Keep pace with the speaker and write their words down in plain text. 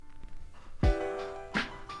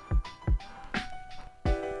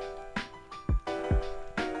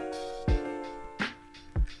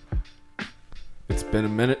been a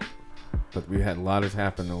minute, but we had a lot has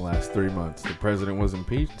happened in the last 3 months. The president was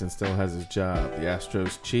impeached and still has his job. The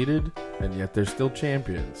Astros cheated, and yet they're still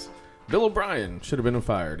champions. Bill O'Brien should have been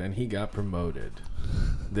fired, and he got promoted.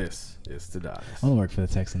 This is to die. I want to work for the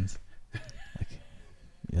Texans.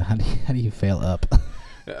 How do you fail up?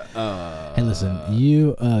 Hey, listen,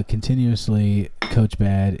 you continuously coach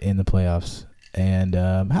bad in the playoffs, and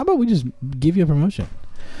how about we just give you a promotion?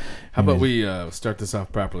 How about we start this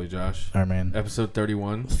off properly, Josh? All right, man. Episode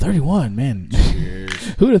 31. 31, man.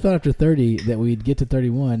 Cheers. Who would have thought after 30 that we'd get to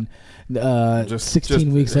 31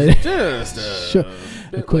 16 weeks later? Just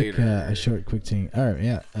a quick, a short, quick thing. All right,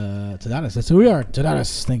 yeah. Tadadas, that's who we are.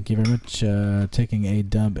 Tadadas, thank you very much. Taking a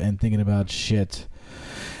dump and thinking about shit.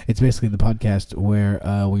 It's basically the podcast where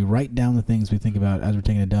we write down the things we think about as we're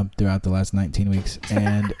taking a dump throughout the last 19 weeks.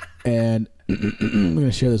 And I'm going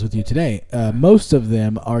to share this with you today. Most of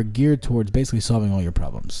them are geared towards basically solving all your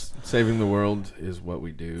problems. Saving the world is what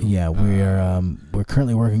we do. Yeah, we're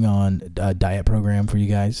currently working on a diet program for you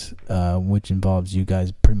guys, which involves you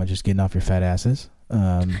guys pretty much just getting off your fat asses.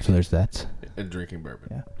 So there's that. And drinking bourbon.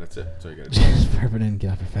 Yeah. That's it. So you got to do. Just bourbon and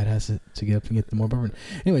get off your fat ass to get up and get more bourbon.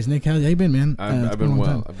 Anyways, Nick, how you been, man? I've been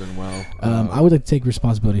well. I've been well. I would like to take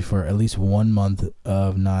responsibility for at least 1 month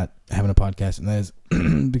of not having a podcast, and that is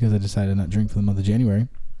because I decided to not drink for the month of January.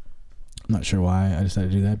 I'm not sure why I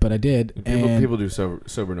decided to do that, but I did. People do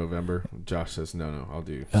sober November. Josh says, no, I'll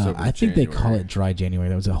do sober I think January. they call it dry January.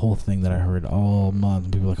 That was a whole thing that I heard all month.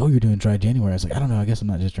 And people were like, oh, you're doing dry January. I was like, I don't know. I guess I'm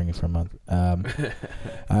not just drinking for a month.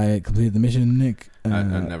 I completed the mission, Nick.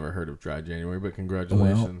 I've never heard of dry January, but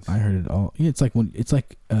congratulations. Well, I heard it all. Yeah, it's like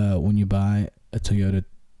when you buy a Toyota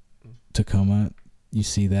Tacoma, you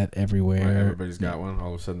see that everywhere. Right, everybody's got one.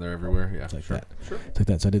 All of a sudden, they're everywhere. Yeah, it's like sure. that. Sure. It's like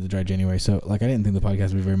that. So I did the dry January. So I didn't think the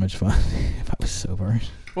podcast would be very much fun if I was sober.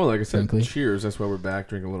 Well, like I said, frankly. Cheers. That's why we're back.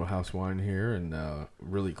 Drinking a little house wine here. And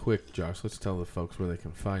really quick, Josh, let's tell the folks where they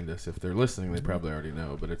can find us. If they're listening, they probably already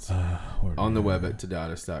know. But it's on the web at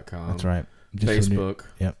tadadas.com. That's right. Just Facebook.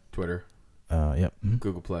 Yep. Twitter. Yep. Mm-hmm.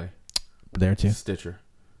 Google Play. There too. Stitcher.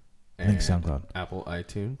 I think SoundCloud. Apple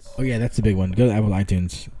iTunes. Oh, yeah, that's the big one. Go to Apple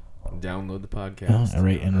iTunes. Download the podcast.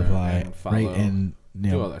 Rate and reply. And follow. Rate and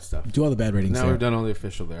do all that stuff. Do all the bad ratings. Now there. we've done all the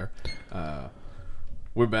official there.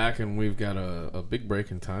 We're back, and we've got a big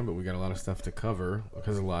break in time, but we got a lot of stuff to cover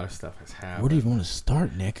because a lot of stuff has happened. Where do you even want to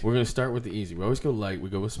start, Nick? We're going to start with the easy. We always go light. We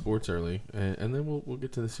go with sports early, and then we'll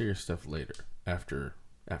get to the serious stuff later after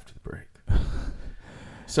the break.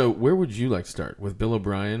 So where would you like to start? With Bill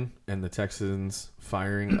O'Brien and the Texans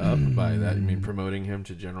firing up? By that you mean promoting him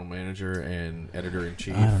to general manager and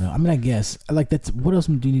editor-in-chief? I don't know. I mean, I guess like that's what else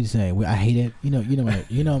do you need to say? I hate it. You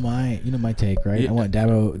know my take, right? I want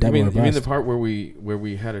Dabo. You mean the part where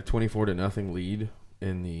we had a 24-0 lead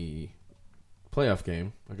in the playoff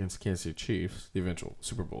game against the Kansas City Chiefs, the eventual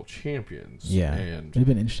Super Bowl champions. Yeah, and it'd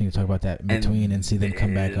been interesting to talk about that in between and see them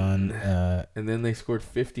come back on. And then they scored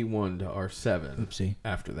 51 to our 7. Oopsie.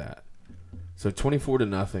 After that, so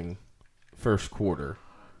 24-0 first quarter.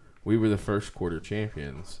 We were the first quarter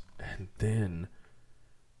champions, and then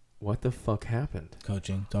what the fuck happened?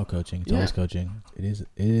 Coaching. It's all coaching. It's always coaching.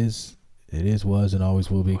 It is, was, and always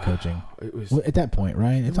will be coaching. It was at that point,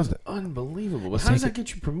 right? It was unbelievable. How does that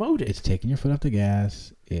get you promoted? It's taking your foot off the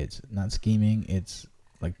gas. It's not scheming. It's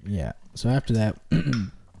like, yeah. So after that, we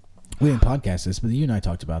didn't podcast this, but you and I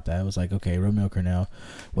talked about that. It was like, okay, Romeo Cornell,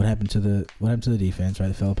 what happened to the defense? Right,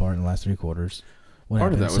 it fell apart in the last 3 quarters.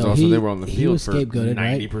 Part of that was also they were on the field for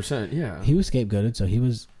 90%. Right? Yeah, he was scapegoated, so he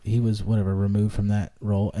was whatever removed from that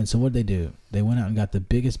role. And so what did they do? They went out and got the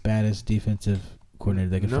biggest, baddest defensive coordinator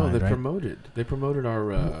they could find. No, right? They promoted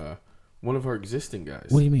our one of our existing guys.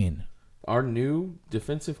 What do you mean? Our new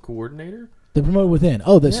defensive coordinator. They promoted within.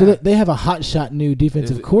 Oh, so they have a hotshot new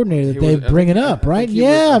defensive coordinator that they're bringing up, right?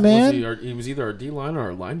 Yeah, man. He was either our D-line or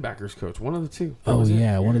our linebackers coach. One of the two. Oh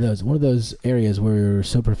yeah, one of those areas where you're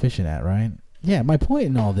so proficient at, right? Yeah, my point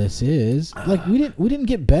in all this is like we didn't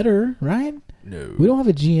get better, right? No. We don't have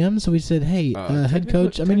a GM, so we said, hey, head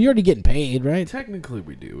coach. I mean, you're already getting paid, right? Technically,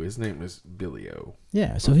 we do. His name is Billy O.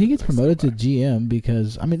 Yeah, so he gets promoted to GM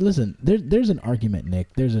because, I mean, listen, there's an argument,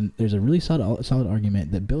 Nick. There's a really solid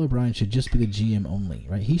argument that Bill O'Brien should just be the GM only,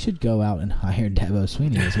 right? He should go out and hire Dabo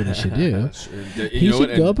Sweeney is what he should do. He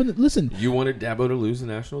should go up and listen. You wanted Dabo to lose the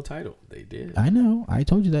national title. They did. I know. I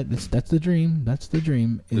told you that. That's the dream. That's the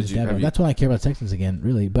dream. That's why I care about Texans again,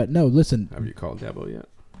 really. But no, listen. Have you called Dabo yet?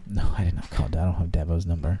 No, I did not call Dabo. I don't have Dabo's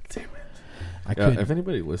number. Damn it. If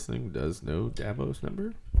anybody listening does know Dabo's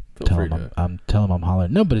number, I'm telling him I'm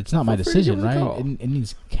hollering. No, but it's not my decision, right?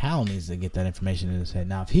 Cal needs to get that information in his head.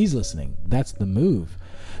 Now, if he's listening, that's the move.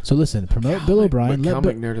 So listen, promote Bill O'Brien. Cal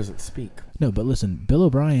McNair doesn't speak. No, but listen, Bill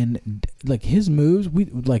O'Brien, like his moves.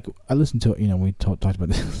 I listened to it. We talked about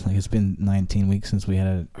this. Like it's been 19 weeks since we had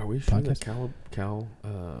a. Are we sure that Cal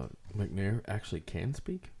McNair actually can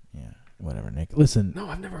speak? Yeah, whatever, Nick. Listen. No,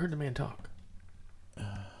 I've never heard the man talk.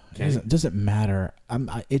 Doesn't matter.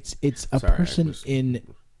 It's a person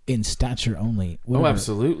in stature only. Whatever. Oh,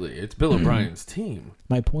 absolutely. It's Bill O'Brien's team.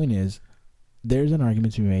 My point is, there's an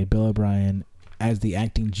argument to be made. Bill O'Brien, as the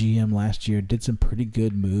acting GM last year, did some pretty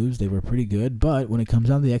good moves. They were pretty good, but when it comes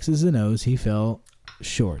down to the X's and O's, he fell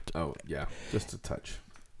short. Oh, yeah. Just a touch.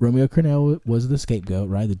 Romeo Crennel was the scapegoat,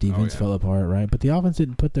 right? The defense fell apart, right? But the offense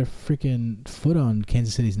didn't put their freaking foot on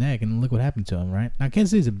Kansas City's neck, and look what happened to them, right? Now, Kansas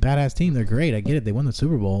City's a badass team. They're great. I get it. They won the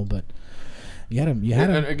Super Bowl, but you had them.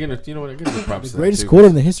 And again, you know what? I give the props the greatest quarter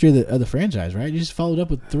in the history of the franchise, right? You just followed up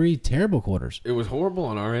with 3 terrible quarters. It was horrible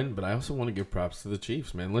on our end, but I also want to give props to the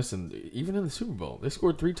Chiefs, man. Listen, even in the Super Bowl, they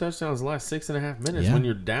scored 3 touchdowns in the last 6.5 minutes. Yeah. When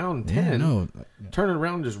you're down 10, turn it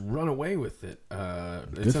around and just run away with it.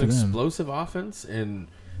 It's an explosive offense, and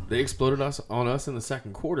they exploded on us in the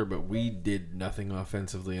second quarter, but we did nothing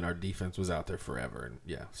offensively, and our defense was out there forever.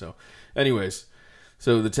 And so anyways,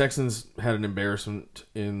 so the Texans had an embarrassment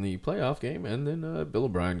in the playoff game, and then Bill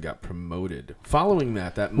O'Brien got promoted. Following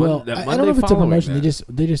that Monday, I don't know if it's a promotion.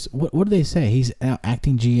 They just what do they say? He's now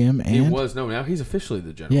acting GM, and now he's officially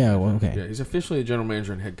the general. manager. Well, okay. Yeah, he's officially the general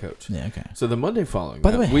manager and head coach. Yeah, okay. So the Monday following.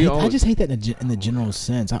 By the way, I just hate that in the general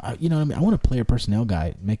sense. You know what I mean? I want a player personnel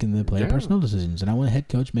guy making the player personnel decisions, and I want a head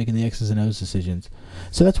coach making the X's and O's decisions.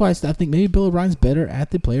 So that's why I think maybe Bill O'Brien's better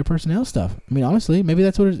at the player personnel stuff. I mean, honestly, maybe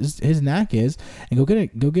that's what his knack is, and go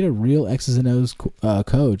get a real X's and O's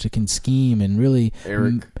coach that can scheme and really.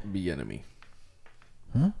 Eric Bieniemy.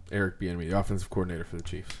 Huh? Eric Bieniemy, the offensive coordinator for the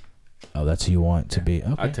Chiefs. Oh, that's who you want to be.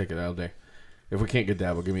 Okay. I'd take it all day. If we can't get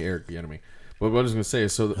Dabble, give me Eric Bieniemy. But what I was going to say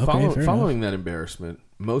is, following that embarrassment,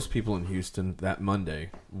 most people in Houston that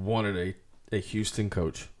Monday wanted a Houston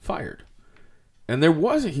coach fired. And there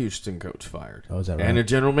was a Houston coach fired. Oh, is that right? And a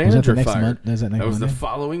general manager fired. That was the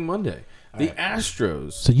following Monday. The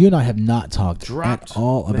Astros. So you and I have not talked at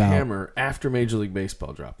all about the hammer after Major League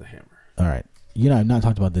Baseball dropped the hammer. All right. You and I have not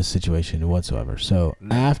talked about this situation whatsoever. So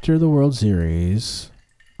after the World Series,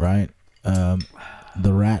 right, the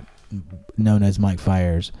rat known as Mike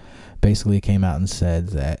Fiers basically came out and said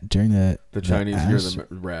that during the Chinese hear the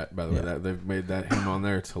rat, by the way. That they've made that hymn on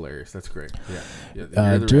there. It's hilarious. That's great.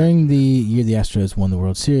 During the year the Astros won the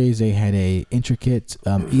World Series, they had a intricate,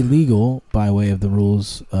 illegal, by way of the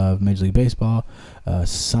rules of Major League Baseball,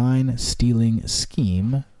 sign stealing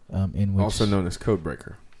scheme. In which, also known as Code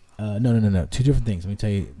Breaker. No. 2 different things. Let me tell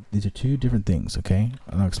you. These are 2 different things, okay?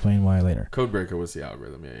 And I'll explain why later. Code Breaker was the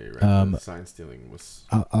algorithm. Yeah, you're right. Sign stealing was...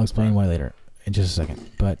 I'll explain why later in just a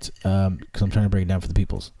second. But, because I'm trying to break it down for the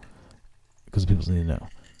peoples. Because the peoples need to know.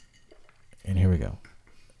 And here we go.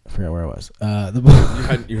 I forgot where I was.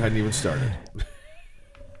 You hadn't even started.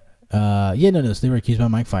 So they were accused by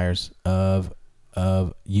Mike Fiers of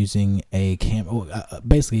using a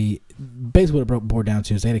basically what it boiled down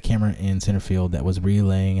to is they had a camera in center field that was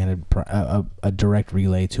relaying, had a direct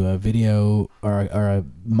relay to a video or a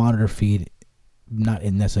monitor feed, not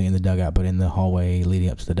necessarily in the dugout, but in the hallway leading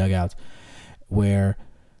up to the dugouts, where.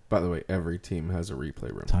 By the way, every team has a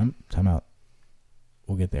replay room. Time out.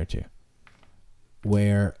 We'll get there too.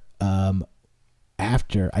 Where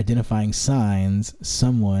after identifying signs,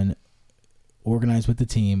 someone organized with the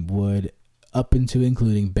team would up into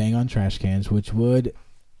including bang on trash cans, which would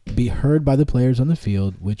be heard by the players on the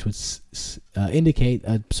field, which would indicate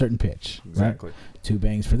a certain pitch. Exactly. Right? 2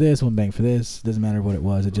 bangs for this, 1 bang for this. Doesn't matter what it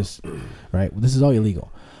was. It just right. This is all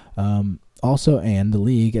illegal. Also, and the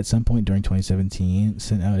league at some point during 2017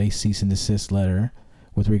 sent out a cease and desist letter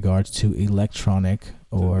with regards to electronic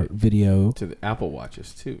or video to the Apple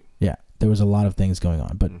Watches too. Yeah. There was a lot of things going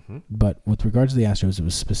on, but with regards to the Astros, it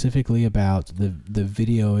was specifically about the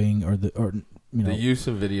videoing or the use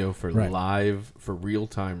of video for for real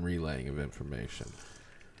time relaying of information.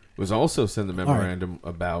 It was also sent a memorandum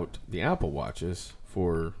about the Apple Watches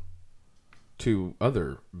for 2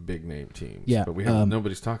 other big name teams. Yeah, but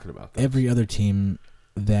nobody's talking about that. Every other team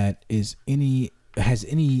that has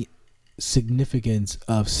any significance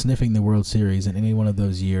of sniffing the World Series in any one of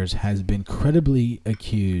those years has been credibly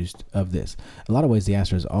accused of this. In a lot of ways, the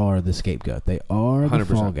Astros are the scapegoat. They are the 100%.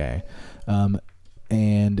 Fall guy.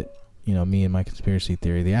 And, me and my conspiracy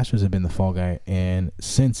theory, the Astros have been the fall guy and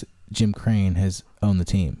since Jim Crane has owned the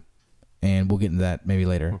team. And we'll get into that maybe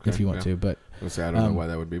later if you want to. But I don't know why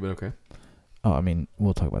that would be, but okay. Oh, I mean,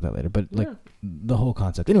 we'll talk about that later. But like the whole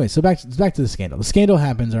concept. Anyway, so back to the scandal. The scandal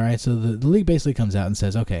happens. All right. So the league basically comes out and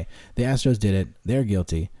says, okay, the Astros did it. They're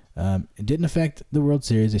guilty. It didn't affect the World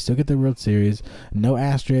Series. They still get the World Series. No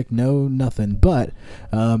asterisk, no nothing. But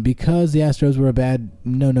because the Astros were a bad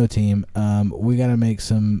no team, we got to make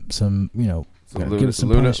some give some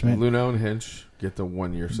punishment. Luno and Hinch get the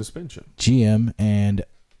 1-year suspension. GM and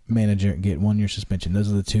manager get 1-year suspension.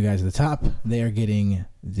 Those are the two guys at the top. They are getting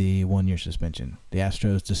the 1-year suspension. The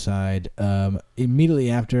Astros decide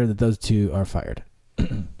immediately after that those two are fired.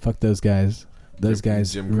 Fuck those guys. Those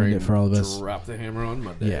guys Jim ruined Crane it for all of us. Drop the hammer on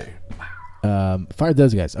Monday. Yeah. Fired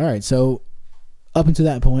those guys. All right. So up until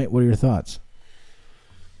that point, what are your thoughts?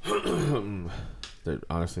 They're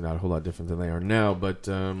honestly not a whole lot different than they are now, but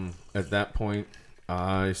at that point,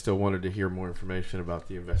 I still wanted to hear more information about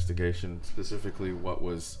the investigation, specifically what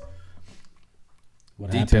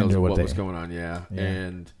details of what was going on,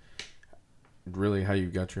 and really how you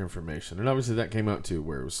got your information. And obviously that came out too,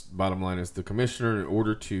 where it was bottom line is the commissioner, in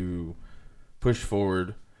order to push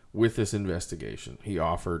forward with this investigation, he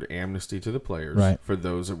offered amnesty to the players for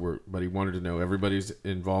those that were, but he wanted to know everybody's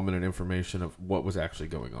involvement and information of what was actually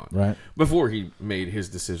going on before he made his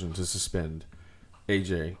decision to suspend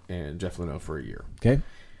AJ and Jeff Luhnow for a year. Okay.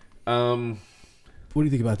 What do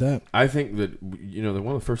you think about that? I think that,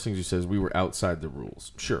 one of the first things you said is we were outside the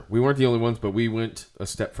rules. Sure, we weren't the only ones, but we went a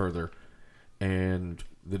step further. And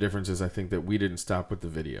the difference is I think that we didn't stop with the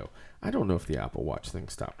video. I don't know if the Apple Watch thing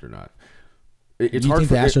stopped or not. It's hard. Do you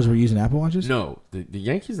think the Astros were using Apple Watches? No, the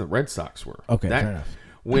Yankees and the Red Sox were. Okay, fair enough.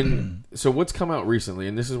 So what's come out recently,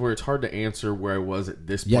 and this is where it's hard to answer where I was at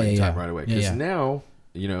this point in time right away. Because now,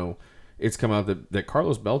 it's come out that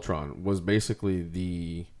Carlos Beltran was basically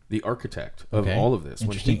the architect of all of this.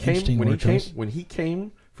 When he came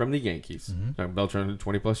from the Yankees, Beltran had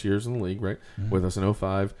 20 plus years in the league, right? With us in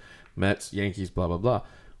 2005, Mets, Yankees, blah, blah, blah.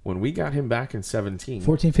 When we got him back in 17.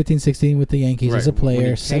 14, 15, 16 with the Yankees as a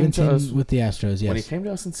player, 17 with the Astros, yes. When he came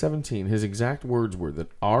to us in 17, his exact words were that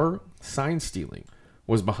our sign stealing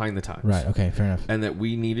was behind the times. Right, okay, fair enough. And that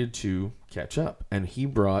we needed to catch up. And he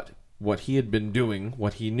brought what he had been doing,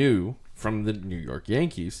 what he knew from the New York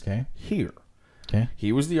Yankees, here. Okay.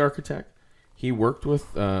 He was the architect. He worked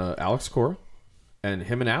with Alex Cora, and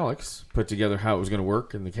him and Alex put together how it was going to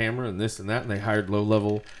work and the camera and this and that, and they hired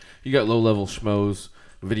low-level schmoes,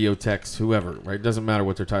 video techs, whoever, right? Doesn't matter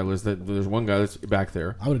what their title is. There's one guy that's back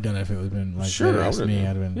there. I would have done it if it would have been like sure. I'd have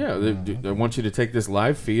been. Yeah, I want you to take this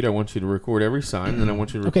live feed. I want you to record every sign, and then I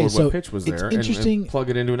want you to record what pitch was there and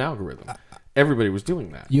plug it into an algorithm. Everybody was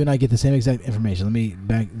doing that. You and I get the same exact information. Let me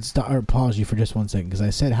pause you for just 1 second, because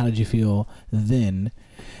I said, "How did you feel then?"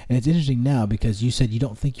 And it's interesting now because you said you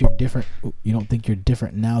don't think you're different. You don't think you're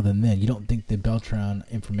different now than then. You don't think the Beltran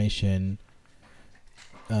information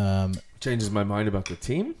changes my mind about the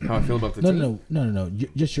team. How I feel about the team. No.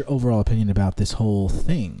 Just your overall opinion about this whole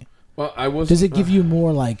thing. Well, I was. Does it give you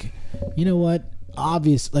more like, you know what?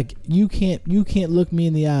 Obvious, like you can't look me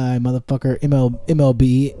in the eye, motherfucker.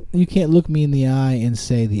 MLB, you can't look me in the eye and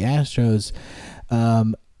say the Astros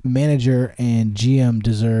manager and GM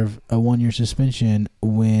deserve a 1-year suspension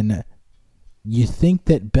when you think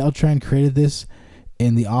that Beltran created this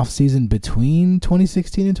in the off season between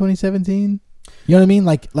 2016 and 2017. You know what I mean?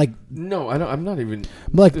 Like no, I don't. I'm not even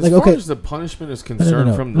as far as the punishment is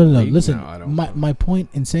concerned from the league. Listen, no, I don't. My point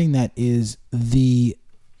in saying that is the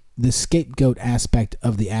scapegoat aspect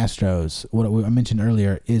of the Astros. What I mentioned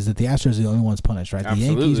earlier is that the Astros are the only ones punished, right?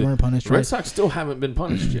 Absolutely. The Yankees weren't punished, right? The Red Sox still haven't been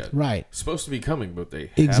punished yet. Right. Supposed to be coming, but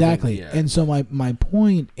they exactly. haven't yet. And so my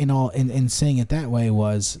point in saying it that way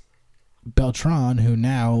was Beltran, who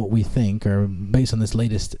now we think, or based on this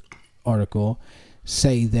latest article,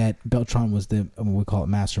 say that Beltran was we call it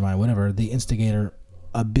mastermind, whatever, the instigator,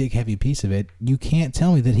 a big heavy piece of it. You can't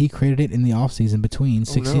tell me that he created it in the off season between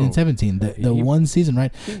 16 and 17, the one season,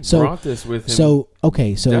 right? He brought this with him. So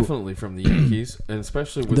definitely from the Yankees, and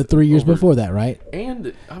especially with the 3 years before that, right?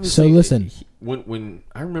 And obviously, so listen, when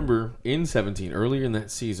I remember in 17, earlier in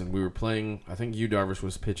that season, we were playing. I think Yu Darvish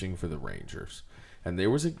was pitching for the Rangers, and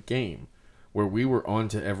there was a game where we were on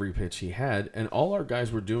to every pitch he had, and all our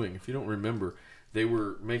guys were doing, if you don't remember, they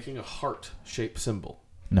were making a heart-shaped symbol.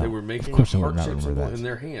 No, they were making a heart-shaped symbol in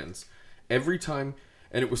their hands every time,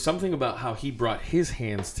 and it was something about how he brought his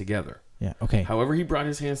hands together. Yeah, okay. However he brought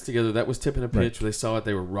his hands together, that was tipping a pitch. Right. They saw it,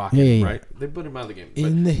 they were rocking, right? They put him out of the game.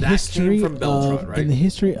 In the history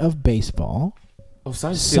of baseball,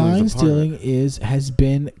 sign stealing has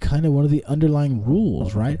been kind of one of the underlying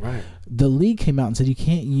rules, right? Right. The league came out and said you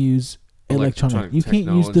can't use electronic. You can't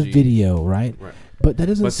use the video, right? Right. But that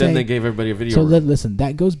doesn't say. But then they gave everybody a video. So listen,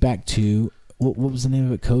 that goes back to what was the name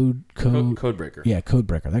of it? Codebreaker. Yeah,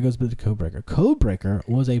 Codebreaker. That goes back to Codebreaker. Codebreaker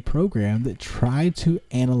was a program that tried to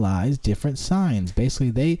analyze different signs.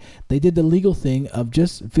 Basically, they did the legal thing of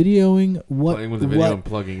just videoing what playing with the video and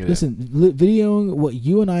plugging it in. Videoing what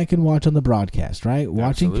you and I can watch on the broadcast, right?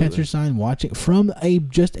 Watching Absolutely. catcher sign, watching from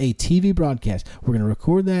just a TV broadcast. We're gonna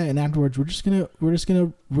record that, and afterwards we're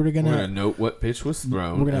gonna note what pitch was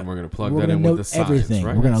thrown, and we're gonna plug that gonna in with the signs. everything.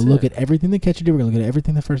 Right? We're gonna That's look it. at everything the catcher did. We're gonna look at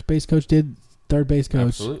everything the first base coach did. Third base coach,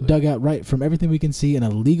 Absolutely. dugout, right, from everything we can see in a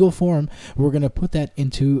legal form, we're going to put that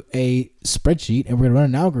into a spreadsheet, and we're going to run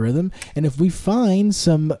an algorithm. And if we find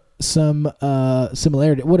some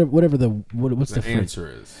similarity, whatever what's the answer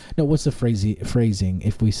is? No, what's the phrasing?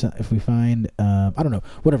 If we find I don't know,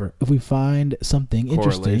 whatever. If we find something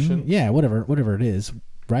interesting, yeah, whatever it is,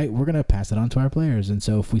 right, we're going to pass it on to our players. And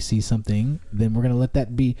so if we see something, then we're going to let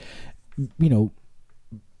that be, let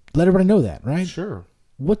everybody know that, right? Sure.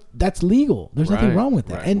 That's legal. There's nothing wrong with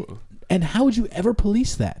that. Right. And how would you ever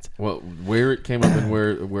police that? Well, where it came up and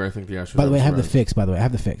where I think the Astros. By the way, I have the fix.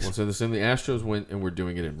 Well, so the Astros went and were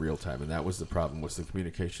doing it in real time, and that was the problem: was the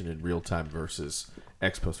communication in real time versus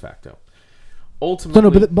ex post facto.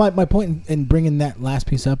 Ultimately, no, but my point in bringing that last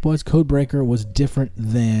piece up was Codebreaker was different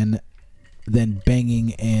than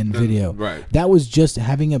banging and video. Right. That was just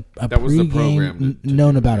having a pre-game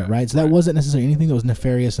known about it, right? So that wasn't necessarily anything that was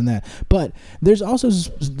nefarious in that. But there's also,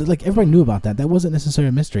 like, everybody knew about that. That wasn't necessarily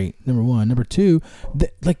a mystery, number one. Number two,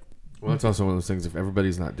 well, it's also one of those things. If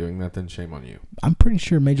everybody's not doing that, then shame on you. I'm pretty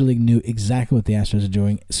sure Major League knew exactly what the Astros are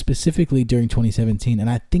doing, specifically during 2017, and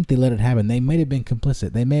I think they let it happen. They may have been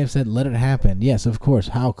complicit. They may have said, let it happen. Yes, of course.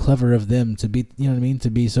 How clever of them to be, to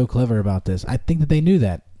be so clever about this. I think that they knew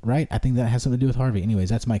that. Right? I think that has something to do with Harvey. Anyways,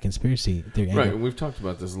 that's my conspiracy theory. Right, and we've talked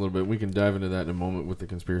about this a little bit. We can dive into that in a moment with the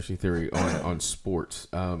conspiracy theory on sports.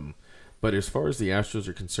 But as far as the Astros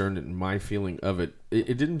are concerned, and my feeling of it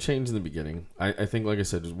didn't change in the beginning. I think, like I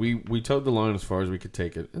said, we towed the line as far as we could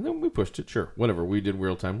take it, and then we pushed it. Sure, whatever. We did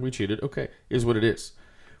real time. We cheated. Okay, is what it is.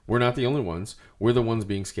 We're not the only ones. We're the ones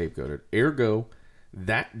being scapegoated. Ergo,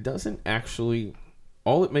 that doesn't actually...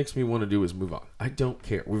 All it makes me want to do is move on. I don't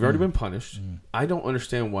care. We've already been punished. I don't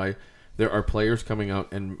understand why there are players coming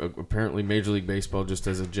out, and apparently Major League Baseball, just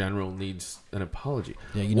as a general, needs an apology.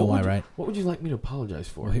 Yeah, you know why, right? What would you like me to apologize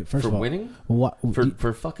for? Well, first for of all, winning?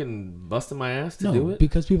 For fucking busting my ass to do it?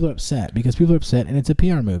 Because people are upset. And it's a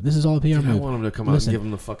PR move. This is all a PR move. I want them to come out and give them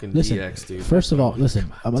the fucking DX, dude. First of all,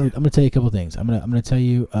 listen. I'm gonna tell you a couple things. I'm gonna tell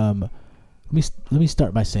you. Let me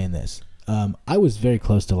start by saying this. I was very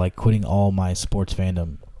close to quitting all my sports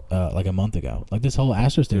fandom like a month ago. Like this whole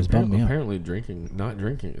Astros thing has bummed me out. Apparently, not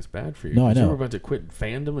drinking is bad for you. No, I know. You were about to quit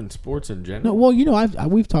fandom and sports in general. No, well,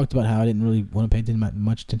 we've talked about how I didn't really want to pay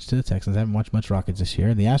much attention to the Texans. I haven't watched much Rockets this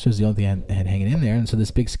year. The Astros is the only thing I had hanging in there, and so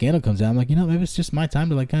this big scandal comes out. I'm like, maybe it's just my time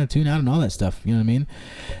to kind of tune out and all that stuff. You know what I mean?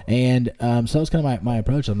 And so that was kind of my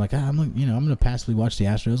approach. I'm like, I'm going to passively watch the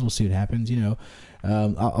Astros. We'll see what happens.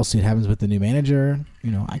 I'll see what happens with the new manager.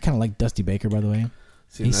 I kind of like Dusty Baker, by the way.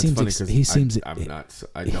 See, he seems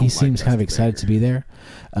kind of excited to be there.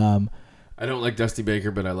 I don't like Dusty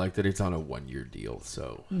Baker, but I like that it's on a 1-year deal.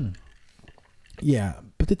 So yeah,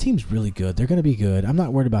 but the team's really good. They're going to be good. I'm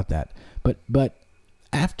not worried about that. But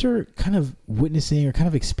after kind of witnessing or kind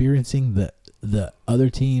of experiencing the other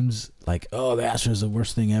teams, like, oh, the Astros are the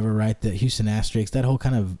worst thing ever, right? The Houston Asterix, that whole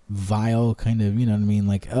kind of vile kind of, you know what I mean?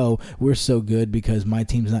 Like, oh, we're so good because my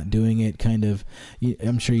team's not doing it kind of.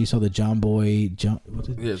 I'm sure you saw the John Boy. John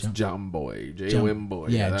Boy. J-O-M Boy.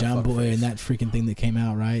 Yeah, John Boy and that freaking thing that came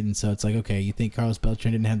out, right? And so it's like, okay, you think Carlos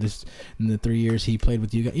Beltran didn't have this in the 3 years he played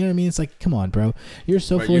with you guys? You know what I mean? It's like, come on, bro. You're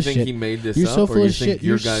so full of shit. You think he made this You're up, so or full you of think shit.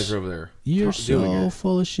 your guys are over there? You're so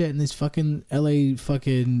full of shit, and these fucking LA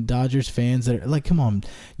fucking Dodgers fans that are like, come on,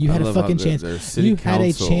 you had a fucking chance. You had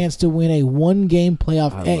a chance to win a 1-game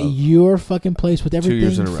playoff at your fucking place with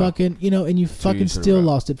everything fucking, and you fucking still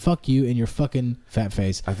lost it. Fuck you and your fucking fat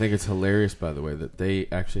face. I think it's hilarious, by the way, that they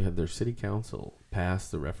actually had their city council pass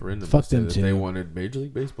the referendum. Fuck them too. They wanted Major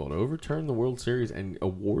League Baseball to overturn the World Series and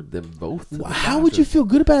award them both. How would you feel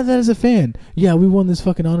good about that as a fan? Yeah, we won this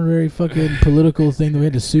fucking honorary fucking political thing that we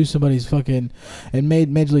had to sue somebody's fucking and made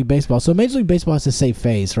Major League Baseball. So Major League Baseball has to save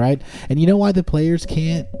face, right? And you know why the players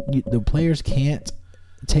can't? The players can't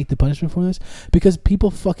take the punishment for this because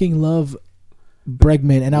people fucking love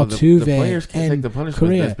Bregman and Altuve. The players can't take the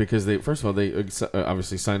punishment for this because they, first of all, they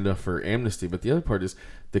obviously signed up for amnesty. But the other part is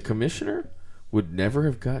the commissioner would never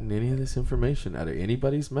have gotten any of this information out of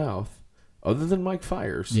anybody's mouth other than Mike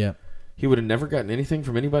Fiers. Yeah. He would have never gotten anything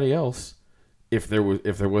from anybody else if there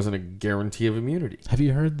wasn't a guarantee of immunity. Have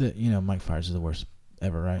you heard that, Mike Fiers is the worst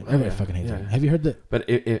ever, right? Everybody fucking hates him. Have you heard that? But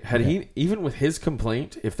had he, even with his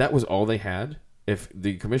complaint, if that was all they had, if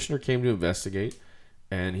the commissioner came to investigate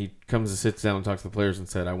and he comes and sits down and talks to the players and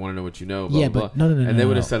said, I want to know what you know, blah, blah, blah. No. And they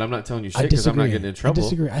would have said, I'm not telling you shit because I'm not getting in trouble. I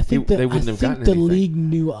disagree. I think they wouldn't have gotten anything. The league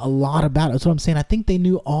knew a lot about it. That's what I'm saying. I think they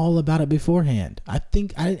knew all about it beforehand. I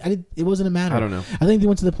think it wasn't a matter. I don't know. I think they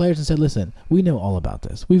went to the players and said, listen, we know all about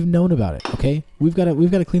this. We've known about it, okay? We've got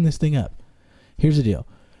to clean this thing up. Here's the deal.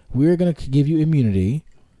 We're going to give you immunity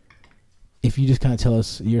if you just kind of tell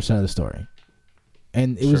us your side of the story.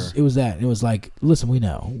 And it was that. It was like, listen, we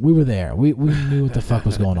know. We were there. We knew what the fuck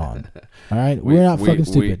was going on. All right? We're not fucking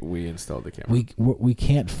stupid. We installed the camera. We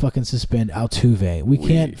can't fucking suspend Altuve. We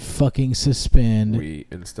can't fucking suspend. We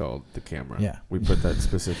installed the camera. Yeah. We put that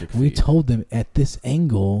specific feed. We told them at this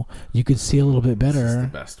angle, you could see a little bit better. This is the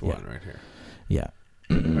best one right here. Yeah.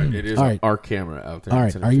 Right, it is our camera out there. All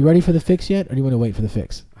right. Are you ready for the fix yet, or do you want to wait for the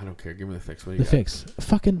fix? I don't care. Give me the fix. What do you the got? Fix.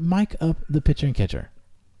 Fucking mic up the pitcher and catcher.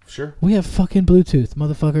 Sure. We have fucking Bluetooth,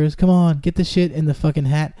 motherfuckers. Come on, get the shit in the fucking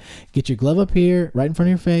hat. Get your glove up here, right in front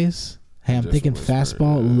of your face. Hey, I'm thinking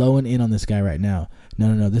fastball, low and in on this guy right now.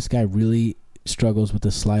 No. This guy really struggles with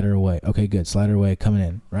the slider away. Okay, good. Slider away, coming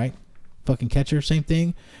in, right? Fucking catcher, same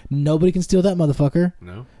thing. Nobody can steal that motherfucker.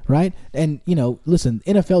 No. Right? And, listen,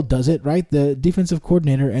 NFL does it, right? The defensive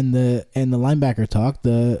coordinator and the linebacker talk,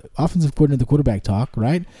 the offensive coordinator, the quarterback talk,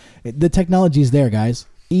 right? The technology's there, guys.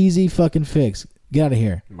 Easy fucking fix. Get out of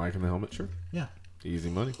here. Mic in the helmet, sure. Yeah. Easy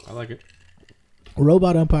money. I like it.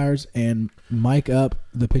 Robot umpires and mic up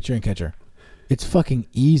the pitcher and catcher. It's fucking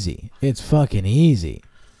easy.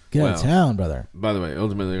 Get out of town, brother. By the way,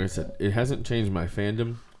 ultimately, like I said, it hasn't changed my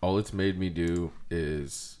fandom. All it's made me do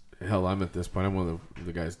is, hell, I'm at this point. I'm one of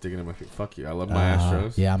the guys digging in my feet. Fuck you. I love my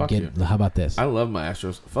Astros. Yeah, Fuck you. How about this? I love my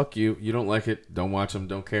Astros. Fuck you. You don't like it. Don't watch them.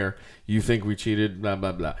 Don't care. You think we cheated. Blah,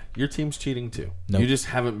 blah, blah. Your team's cheating too. Nope. You just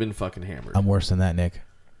haven't been fucking hammered. I'm worse than that, Nick.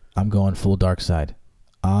 I'm going full dark side.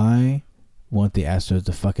 I want the Astros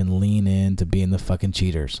to fucking lean in to being the fucking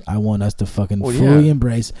cheaters. I want us to fucking fully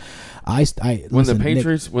embrace. When the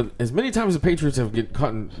Patriots, as many times the Patriots have been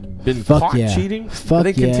caught cheating, but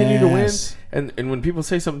they continue to win. And when people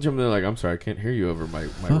say something to them, they're like, "I'm sorry, I can't hear you over my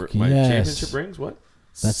championship rings." What?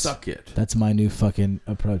 Suck it. That's my new fucking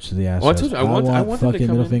approach to the Astros. Well, I told you, I want fucking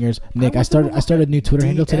middle fingers. Nick, I started a new Twitter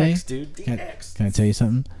handle today. Dude, can I tell you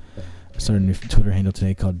something? I started a new Twitter handle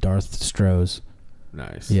today called Darth Stros.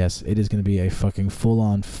 Nice. Yes, it is going to be a fucking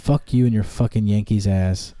full-on fuck you and your fucking Yankees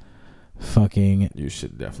ass. Fucking. You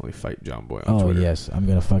should definitely fight John Boy on Twitter. Oh yes, I'm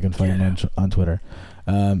gonna fucking fight him on Twitter.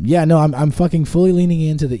 I'm fucking fully leaning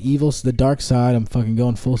into the evils, the dark side. I'm fucking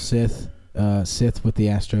going full Sith with the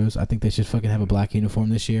Astros. I think they should fucking have a black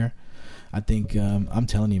uniform this year. I think I'm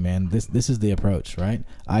telling you, man, this is the approach, right?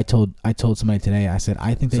 I told somebody today. I said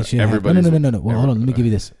I think they should have. No. Well, hold on. Let me give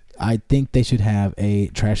you this. I think they should have a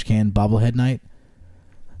trash can bobblehead night.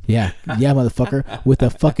 Yeah, motherfucker, with a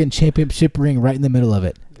fucking championship ring right in the middle of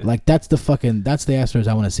it. Like that's the Astros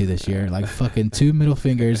I want to see this year. Like fucking 2 middle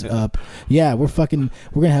fingers up. Yeah, we're gonna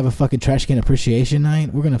have a fucking trash can appreciation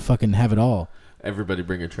night. We're gonna fucking have it all. Everybody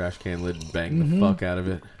bring a trash can lid and bang the fuck out of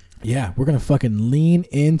it. Yeah, we're going to fucking lean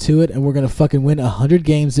into it, and we're going to fucking win 100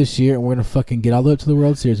 games this year, and we're going to fucking get all the way up to the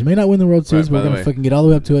World Series. We may not win the World Series, but we're going to fucking get all the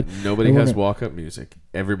way up to it. Nobody has walk-up music.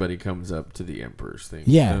 Everybody comes up to the Emperor's theme.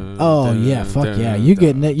 Yeah. Fuck yeah. You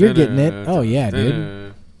getting it. You're getting it. Oh, yeah,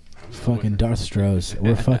 dude. Fucking Darth Stros.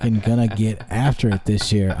 We're fucking gonna get after it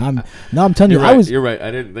this year. I'm telling you, You're right.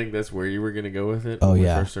 I didn't think that's where you were gonna go with it. Oh, when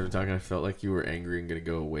yeah. we first started talking, I felt like you were angry and gonna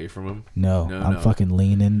go away from him. No, I'm fucking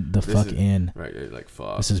leaning the fuck in. Right, you're like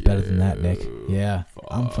fuck. This is better than that, Nick. Yeah,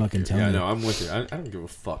 I'm fucking telling you. Yeah, no, I'm with you. I don't give a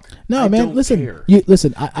fuck. No, man.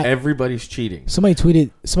 Listen, everybody's cheating. Somebody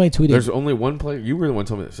tweeted. There's only one player. You were the one who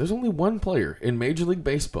told me this. There's only one player in Major League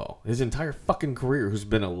Baseball, his entire fucking career, who's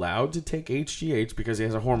been allowed to take HGH because he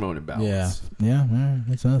has a hormone imbalance. Yeah,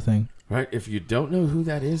 that's another thing. Right? If you don't know who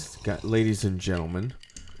that is, ladies and gentlemen,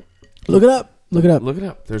 look it up. Look it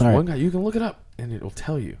up. There's one guy. You can look it up, and it'll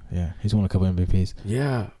tell you. Yeah, he's won a couple MVPs.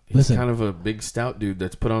 Yeah. He's kind of a big, stout dude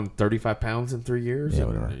that's put on 35 pounds in 3 years. Yeah,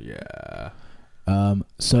 whatever. Yeah.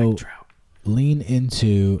 So lean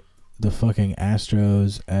into the fucking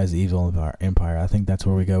Astros as evil empire. I think that's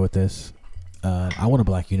where we go with this. I want a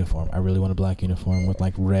black uniform. I really want a black uniform with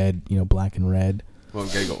like red, black and red. Well, we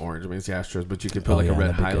gotta go orange. I mean, it's the Astros, but you could put a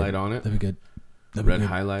red highlight on it. That'd be good. Red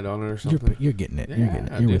highlight on it or something. You're getting it. Yeah, you're getting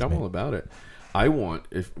it. You're dude, I'm all about it. I want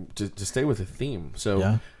to stay with the theme.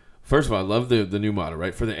 So, first of all, I love the new motto,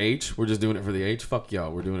 right? For the H, we're just doing it for the H. Fuck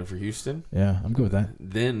y'all, we're doing it for Houston. Yeah, I'm good with that.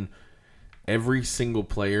 Then, every single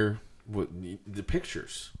player, the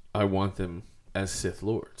pictures, I want them as Sith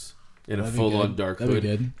Lords. in a full-on dark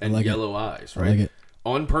hood and yellow eyes, right? I like it.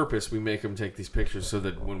 On purpose, we make them take these pictures so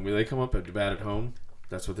that when they come up to bat at home,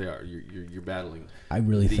 that's what they are. You're battling. I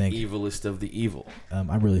really think the evilest of the evil.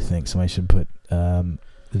 I really think somebody should put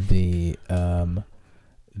the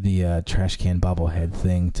trash can bobblehead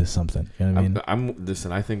thing to something. You know what I mean?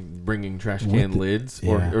 Listen, I think bringing trash can lids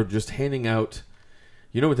or just handing out.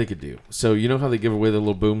 You know what they could do? So you know how they give away the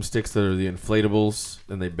little boomsticks that are the inflatables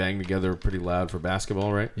and they bang together pretty loud for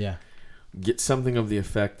basketball, right? Yeah. Get something of the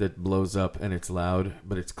effect that blows up and it's loud,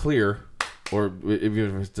 but it's clear, or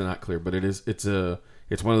even if it's not clear, but it's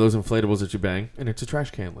one of those inflatables that you bang and it's a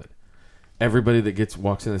trash can lid. Everybody that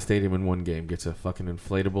walks in the stadium in one game gets a fucking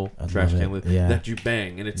inflatable trash can lid that you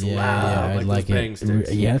bang and it's loud like those bang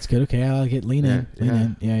sticks. Yeah, that's good. Okay, I like it. Lean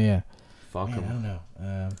in. Yeah. Fuck them. I don't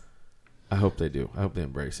know. I hope they do. I hope they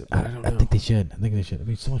embrace it. But I don't know. I think they should. It'd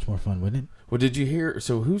be so much more fun, wouldn't it? Well, did you hear?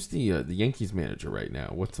 So who's the Yankees manager right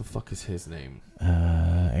now? What the fuck is his name?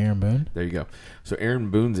 Aaron Boone. There you go. So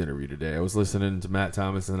Aaron Boone's interview today. I was listening to Matt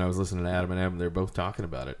Thomas and then I was listening to Adam and Adam. They're both talking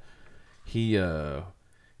about it.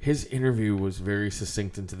 His interview was very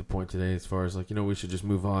succinct and to the point today as far as like, we should just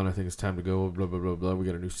move on. I think it's time to go, blah, blah, blah, blah. We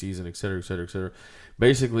got a new season, et cetera, et cetera, et cetera.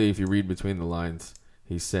 Basically, if you read between the lines,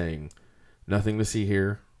 he's saying nothing to see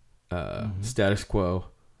here. Status quo.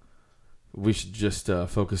 We should just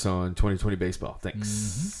focus on 2020 baseball.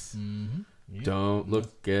 Thanks. Yeah. Don't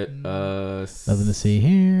look at us. Nothing to see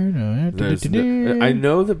here. I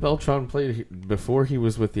know that Beltran played before he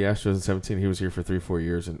was with the Astros in 2017. He was here for 3-4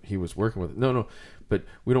 years and he was working with it. No, but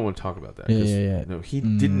we don't want to talk about that. Yeah. No, he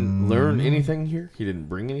didn't learn anything here. He didn't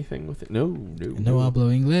bring anything with it. No. No hablo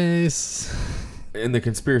inglés. And the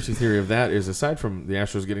conspiracy theory of that is, aside from the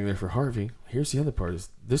Astros getting there for Harvey, here's the other part: is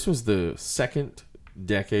this was the second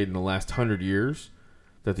decade in the last 100 years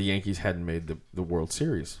that the Yankees hadn't made the World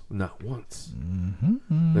Series, not once.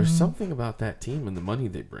 There's something about that team and the money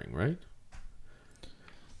they bring, right?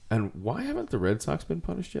 And why haven't the Red Sox been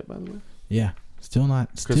punished yet? By the way, yeah, still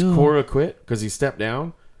not. Because Cora quit because he stepped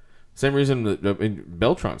down. Same reason that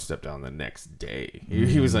Beltran stepped down the next day.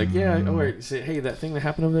 He was like, hey, that thing that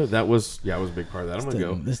happened over there, that was a big part of that. I'm going to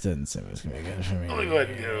go. This doesn't seem it's going to be good for me. I'm going to go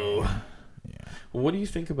ahead and go. Yeah. Well, what do you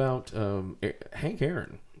think about Hank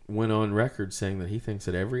Aaron went on record saying that he thinks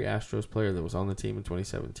that every Astros player that was on the team in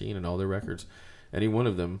 2017 and all their records, any one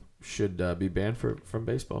of them should be banned from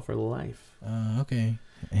baseball for life. Okay.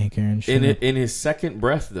 Hank Aaron in his second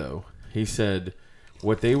breath, though, he said,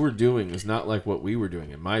 what they were doing is not like what we were doing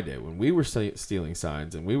in my day. When we were stealing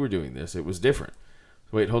signs and we were doing this, it was different.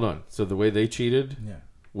 Wait, hold on. So the way they cheated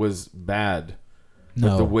was bad. No.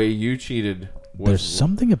 But the way you cheated was... There's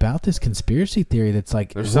something about this conspiracy theory that's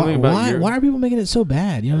like... There's something about why are people making it so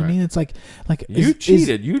bad? You know what I mean? It's like you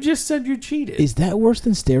cheated. You just said you cheated. Is that worse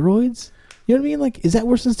than steroids? You know what I mean? Like, is that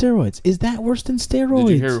worse than steroids? Is that worse than steroids?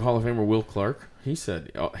 Did you hear Hall of Famer Will Clark? He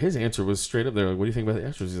said his answer was straight up there. Like, what do you think about the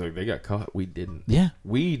Astros? He's like, they got caught. We didn't. Yeah.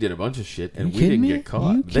 We did a bunch of shit, and we didn't get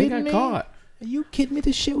caught. They got caught. Are you kidding me?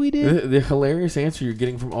 The shit we did? The hilarious answer you're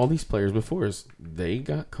getting from all these players before is they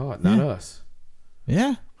got caught, not us.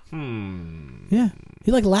 Yeah. Yeah.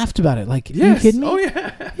 He laughed about it. Like, yes. Are you kidding me? Oh,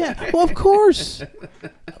 yeah. Yeah. Well, of course.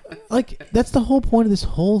 That's the whole point of this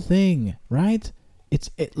whole thing, right? It's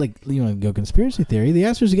like, you want to go conspiracy theory. The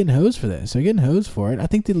Astros are getting hosed for this. They're getting hosed for it. I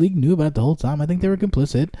think the league knew about it the whole time. I think they were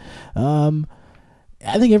complicit.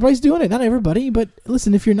 I think everybody's doing it. Not everybody, but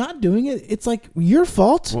listen, if you're not doing it, it's like your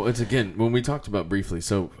fault. Well, it's again when we talked about briefly.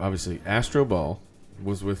 So obviously, Astro Ball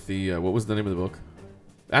was with the what was the name of the book?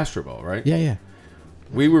 Astro Ball, right? Yeah.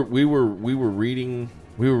 We were reading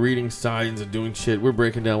signs and doing shit. We're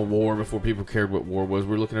breaking down war before people cared what war was.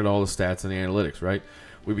 We're looking at all the stats and the analytics, right?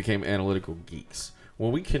 We became analytical geeks.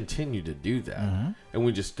 Well, we continue to do that, and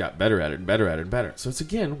we just got better at it and better at it and better. So it's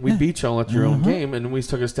again, we beat y'all at your own game, and we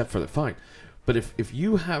took it a step further. Fine. But if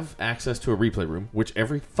you have access to a replay room, which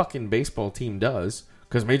every fucking baseball team does,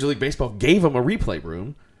 because Major League Baseball gave them a replay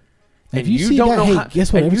room, and you see don't know how,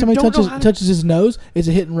 guess what? Every time he touches his nose, it's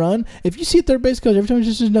a hit and run. If you see a third base coach, every time he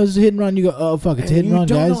touches his nose, it's a hit and run. You go, oh fuck, it's a hit and run, guys.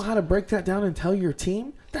 You don't know how to break that down and tell your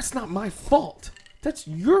team. That's not my fault. That's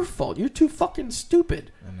your fault. You're too fucking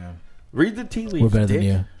stupid. I know. Read the tea leaves. We're better Dick. than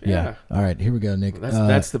you. Yeah. All right, here we go, Nick.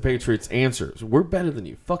 That's the Patriots' answer. So we're better than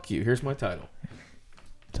you. Fuck you. Here's my title.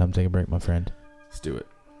 Time to take a break, my friend. Let's do it.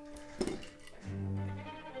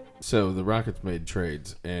 So the Rockets made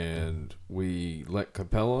trades, and we let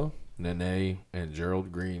Capella, Nene, and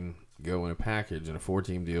Gerald Green go in a package in a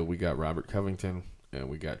 4-team deal. We got Robert Covington, and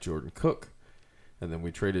we got Jordan Cook. And then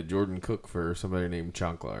we traded Jordan Cook for somebody named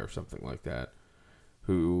Chancla or something like that,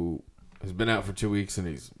 who has been out for 2 weeks, and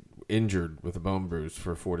he's injured with a bone bruise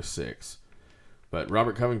for 4 to 6. But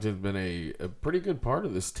Robert Covington's been a pretty good part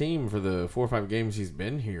of this team for the 4 or 5 games he's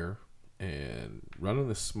been here. And running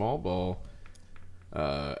this small ball,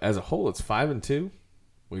 as a whole, it's 5-2.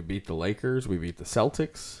 We beat the Lakers. We beat the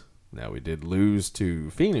Celtics. Now, we did lose to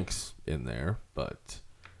Phoenix in there. But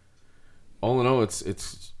all in all,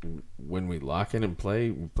 it's when we lock in and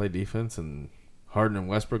we play defense, and Harden and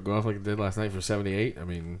Westbrook go off like it did last night for 78. I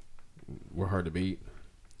mean, we're hard to beat.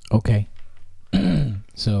 Okay.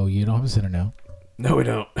 So you don't have a center now? No, we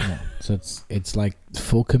don't. No. So it's like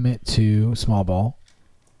full commit to small ball.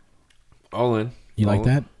 All in. You all like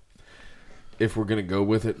that? If we're gonna go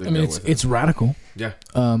with it, then I mean, it's radical. Yeah.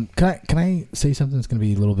 Can I say something that's gonna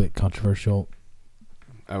be a little bit controversial?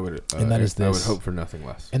 I would. And that is this. I would hope for nothing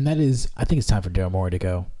less. And that is, I think it's time for Daryl Morey to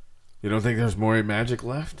go. You don't think there's more magic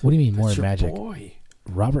left? What do you mean That's more magic? Boy.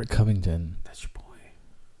 Robert Covington. That's your boy.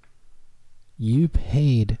 You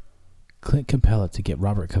paid Clint Capella to get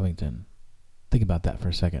Robert Covington. Think about that for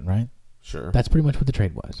a second, right? Sure. That's pretty much what the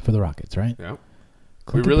trade was for the Rockets, right? Yeah.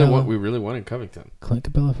 Clint We Capella, really wanted Covington. Clint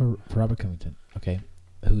Capella for Robert Covington. Okay.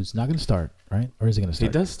 Who's not going to start, right? Or is he going to start?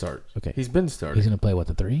 He does start. Okay. He's been starting. He's going to play, what,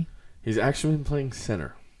 the 3? He's actually been playing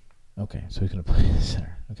center. Okay. So he's going to play the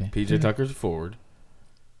center. Okay. PJ Tucker's a forward.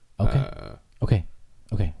 Okay.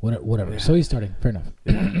 Okay. Whatever. Yeah. So he's starting. Fair enough.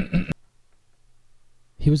 Yeah.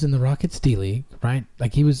 He was in the Rockets D League, right?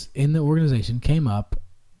 Like he was in the organization, came up.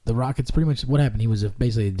 The Rockets pretty much what happened. He was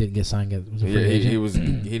basically didn't get signed. Was a free agent. He was.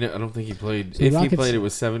 I don't think he played. So if Rockets, he played, it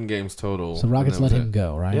was 7 games total. So Rockets let him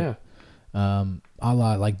go, right? Yeah. A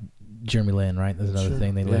la like Jeremy Lin, right? That's another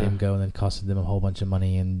thing. They let him go, and then costed them a whole bunch of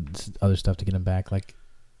money and other stuff to get him back. Like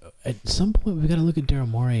at some point, we got to look at Daryl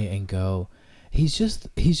Morey and go, he's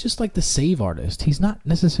just like the save artist. He's not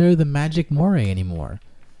necessarily the Magic Morey anymore.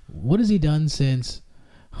 What has he done since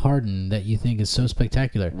Harden that you think is so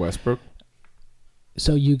spectacular? Westbrook.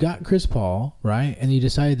 So you got Chris Paul, right? And you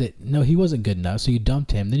decided that, no, he wasn't good enough, so you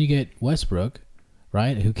dumped him. Then you get Westbrook,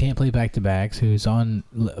 right, who can't play back-to-backs, who's on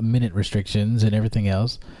minute restrictions and everything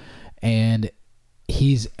else. And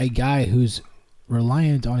he's a guy who's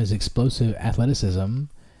reliant on his explosive athleticism, and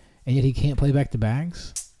yet he can't play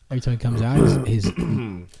back-to-backs. Every time he comes out, his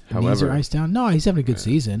knees are iced down. No, he's having a good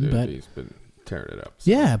season, dude, but he's been tearing it up.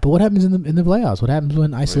 So. Yeah, but what happens in the playoffs? What happens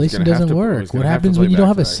when isolation doesn't work? What happens when you don't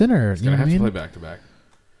have a center? He's going to have to play back-to-back.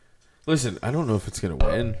 Listen, I don't know if it's going to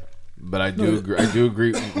win, but I do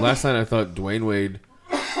agree. Last night I thought Dwayne Wade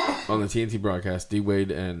on the TNT broadcast, D.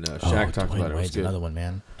 Wade and Shaq talked about it. It was good. Another one,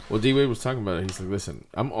 man. Well, D. Wade was talking about it. He's like, listen,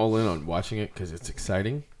 I'm all in on watching it because it's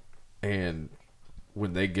exciting. And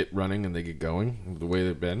when they get running and they get going, the way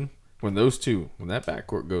they've been, when that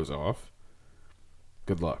backcourt goes off,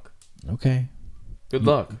 good luck. Okay. Good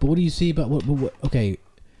luck. But what do you see about what? Okay,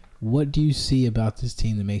 what do you see about this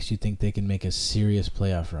team that makes you think they can make a serious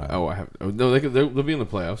playoff run? No, they'll be in the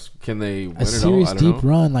playoffs. Can they win it all? A serious deep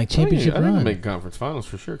run, like championship run. I think they'll make conference finals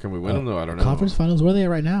for sure. Can we win them though? I don't know. Conference finals. Where are they at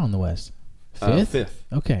right now in the West? Fifth. Fifth.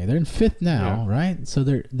 Okay, they're in fifth now, right? So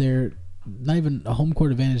they're not even a home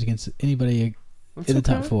court advantage against anybody in the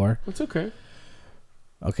top 4. That's okay.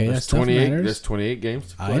 Okay, there's that 28. matters. There's 28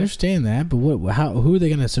 games to play. I understand that, but who are they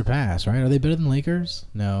going to surpass? Right? Are they better than Lakers?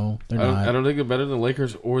 No, they're not. I don't think they're better than the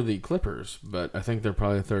Lakers or the Clippers, but I think they're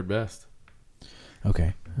probably the third best.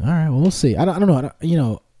 Okay, all right. Well, we'll see. I don't know. I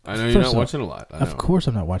know you're not watching a lot. Of course,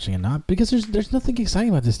 I'm not watching it, not because there's nothing exciting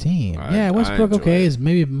about this team. Westbrook is is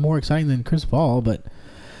maybe more exciting than Chris Paul, but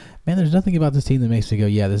man, there's nothing about this team that makes me go,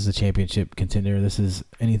 yeah, this is a championship contender. This is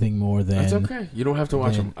anything more than that's okay. You don't have to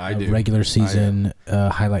watch them. I do. Regular season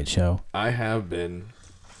highlight show. I have been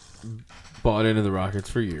bought into the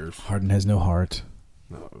Rockets for years. Harden has no heart.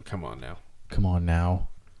 No, come on now.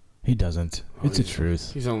 He doesn't. It's the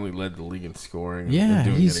truth. He's only led the league in scoring. Yeah,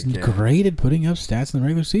 he's great at putting up stats in the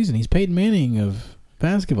regular season. He's Peyton Manning of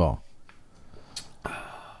basketball.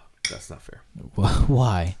 That's not fair.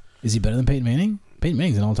 Why? Is he better than Peyton Manning? Peyton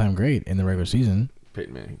Manning's an all-time great in the regular season.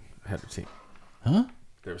 Peyton Manning had a team. Huh?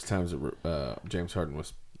 There was times that James Harden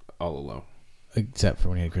was all alone. Except for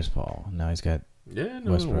when he had Chris Paul. Now he's got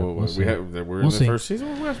Westbrook. We're in the first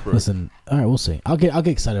season with Westbrook. Listen, all right, we'll see. I'll get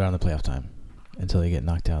excited around the playoff time until they get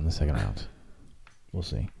knocked out in the second round. We'll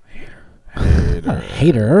see.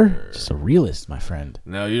 Hater. Just a realist, my friend.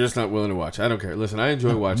 No, you're just not willing to watch. I don't care. Listen, I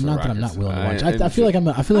enjoy watching the Rockets. Not that I'm not willing to watch. I feel like I'm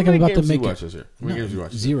about to make it. How many games you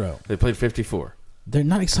watch? 0. They played 54. They're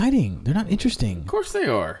not exciting. They're not interesting. Of course they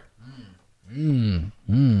are.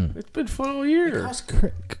 It's been fun all year. It cost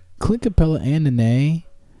Clint Capella and Nene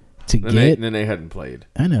to get. Nene hadn't played.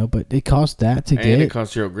 I know, but it cost that to get. And it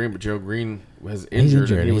cost Gerald Green, but Gerald Green was injured. He's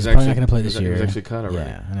injured. He was probably not going to play this year. He was actually cut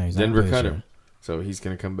already. Yeah, I know. Denver cut him. So he's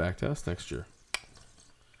going to come back to us next year.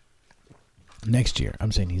 Next year.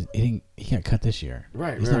 I'm saying he got cut this year.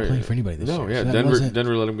 Right. He's not playing for anybody this year. No, yeah. So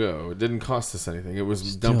Denver let him go. It didn't cost us anything. It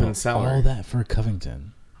was dumping salary. All that for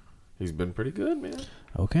Covington. He's been pretty good, man.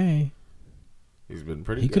 Okay. He's been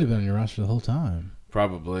pretty good. He could have been on your roster the whole time.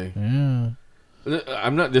 Probably. Yeah.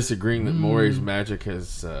 I'm not disagreeing that Morey's magic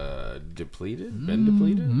has depleted. Been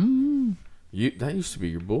depleted. That used to be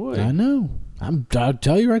your boy. I know. I'll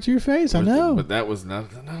tell you right to your face. I know. But that was not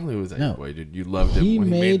only was that your boy, dude. You loved him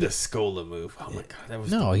when he made the Scola move. Oh my god, that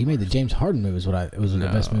was he made the James Harden move. It was the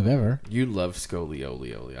best move ever. You loved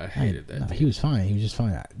Scolioli. I hated that. No, he was fine. He was just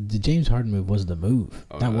fine. The James Harden move was the move.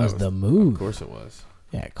 That was the move. Of course it was.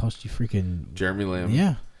 Yeah, it cost you freaking Jeremy Lamb.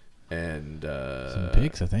 Yeah. And some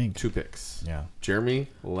picks, I think. 2 picks. Yeah. Jeremy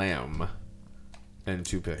Lamb and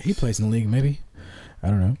 2 picks. He plays in the league, maybe. I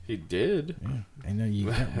don't know. He did. Yeah. I know you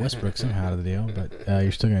got Westbrook somehow out of the deal, but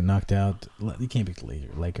you're still getting knocked out. You can't beat the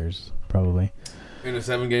Lakers, probably. In a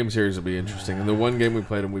 7-game series will be interesting. In the one game we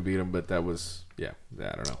played them, we beat them, but that was, I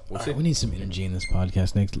don't know. We'll see. We need some energy in this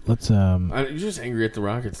podcast, Nick. Let's. You're just angry at the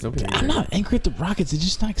Rockets. I'm not angry at the Rockets. It's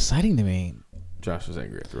just not exciting to me. Josh was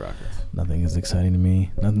angry at the Rockets. Nothing is exciting to me.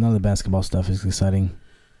 None of the basketball stuff is exciting.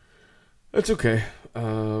 That's okay.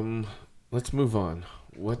 Let's move on.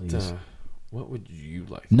 What would you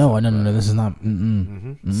like? No. This is not.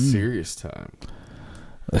 Serious time.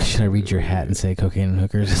 Should I read your hat and say cocaine and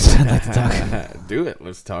hookers? I'd like to talk. Do it.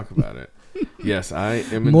 Let's talk about it. Yes, I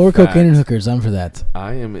am. More cocaine and hookers. I'm for that.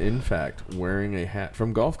 I am in fact wearing a hat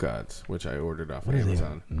from Golf Gods, which I ordered off of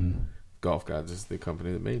Amazon. Golf Gods is the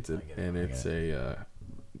company that made it, and it's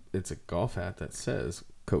a golf hat that says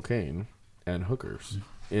cocaine and hookers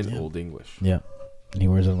in Old English. Yeah, and he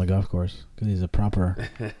wears it on the golf course because he's a proper.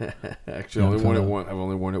 Actually, I've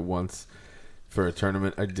only worn it once for a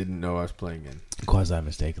tournament I didn't know I was playing in. Quasi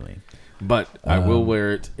mistakenly, but I will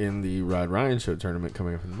wear it in the Rod Ryan Show tournament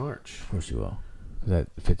coming up in March. Of course you will. That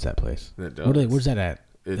fits that place. That does. Where's that at?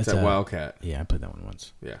 It's at Wildcat. Yeah, I played that one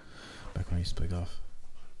once. Yeah, back when I used to play golf.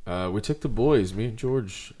 We took the boys, me and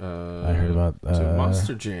George. I heard about to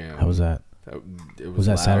Monster Jam. How was that? Was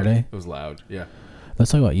that loud. Saturday? It was loud. Yeah.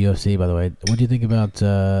 Let's talk about UFC. By the way, what do you think about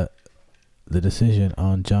the decision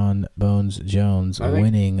on John Bones Jones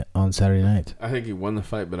winning on Saturday night? I think he won the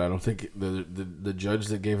fight, but I don't think the judge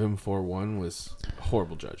that gave him 4-1 was a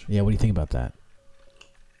horrible judge. Yeah. What do you think about that?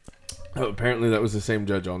 Oh, apparently, that was the same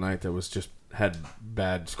judge all night. That was just had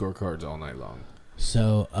bad scorecards all night long.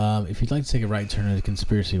 So, if you'd like to take a right turn in the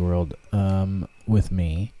conspiracy world with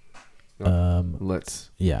me,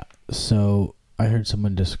 let's. Yeah. So, I heard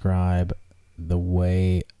someone describe the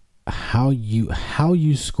way how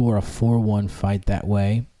you score a 4-1 fight that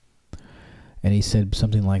way, and he said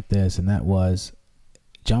something like this, and that was,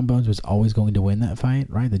 John Bones was always going to win that fight,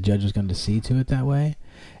 right? The judge was going to see to it that way,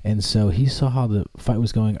 and so he saw how the fight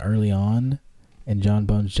was going early on. And John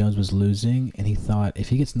Bones Jones was losing, and he thought, if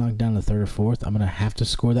he gets knocked down in the third or fourth, I'm going to have to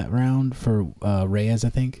score that round for Reyes, I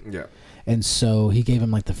think. Yeah. And so he gave him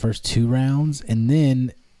like the first 2 rounds, and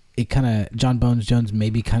then it kind of, John Bones Jones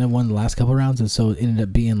maybe kind of won the last couple rounds, and so it ended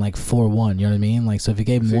up being like 4-1, you know what I mean? Like, so if he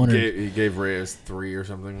gave him he gave Reyes 3 or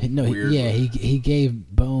something? No, he gave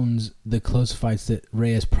Bones the close fights that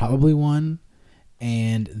Reyes probably won.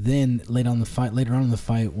 And then later on in the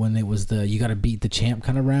fight, when it was the you got to beat the champ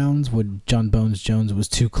kind of rounds, when John Bones Jones was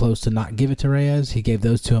too close to not give it to Reyes, he gave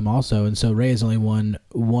those to him also. And so Reyes only won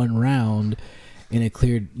 1 round, and it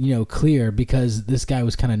clear because this guy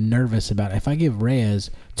was kind of nervous about it. If I give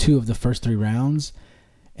Reyes 2 of the first 3 rounds,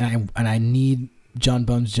 and I need John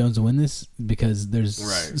Bones Jones to win this because there's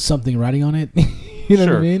something riding on it. You know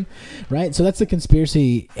what I mean? Right? So that's the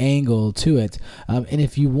conspiracy angle to it. And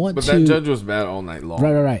if you want But that judge was bad all night long.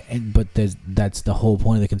 Right. But that's the whole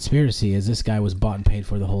point of the conspiracy is this guy was bought and paid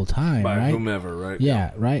for the whole time, by right? whomever, right?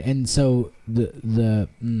 Yeah, right? And so the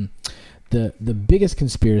biggest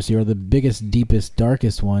conspiracy or the biggest, deepest,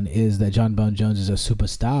 darkest one is that John Bones Jones is a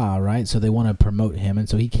superstar, right? So they want to promote him, and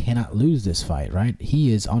so he cannot lose this fight, right?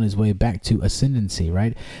 He is on his way back to ascendancy,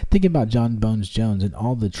 right? Think about John Bones Jones and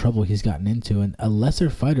all the trouble he's gotten into, and a lesser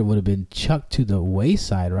fighter would have been chucked to the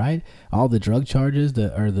wayside, right? All the drug charges,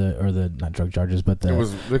 not drug charges, but there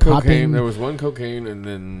was the cocaine. There was 1 cocaine, and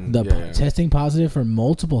then testing positive for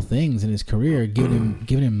multiple things in his career, giving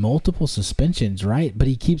him multiple suspensions, right? But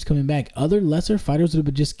he keeps coming back. Other lesser fighters would have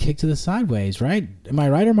been just kicked to the sideways, right? Am I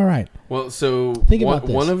right or am I right? Well, so think about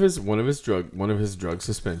this. One of his drug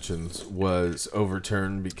suspensions was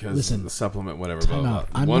overturned because of the supplement, whatever. Blah,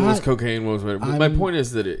 blah. One was cocaine, one was whatever. My point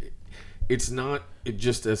is that it's not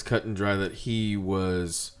just as cut and dry that he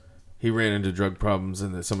he ran into drug problems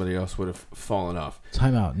and that somebody else would have fallen off.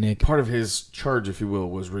 Time out, Nick. Part of his charge, if you will,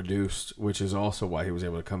 was reduced, which is also why he was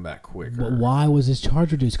able to come back quicker. But why was his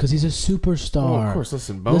charge reduced? Because he's a superstar. Well, of course,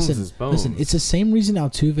 Bones is Bones. Listen, it's the same reason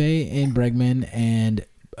Altuve and Bregman and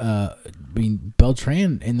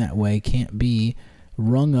Beltran in that way can't be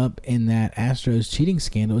rung up in that Astros cheating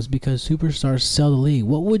scandal is because superstars sell the league.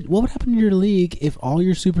 What would happen to your league if all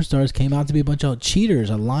your superstars came out to be a bunch of cheaters,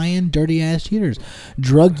 a lying, dirty ass cheaters,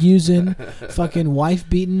 drug using, fucking wife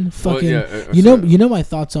beating, fucking. Well, yeah, you know my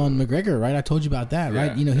thoughts on McGregor, right? I told you about that,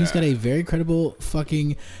 right? You know he's got a very credible,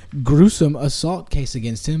 fucking gruesome assault case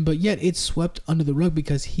against him, but yet it's swept under the rug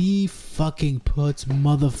because he fucking puts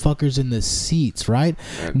motherfuckers in the seats, right?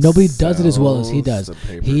 Nobody does it as well as he does.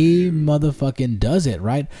 He motherfucking does it,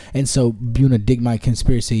 right? And so, you want to dig my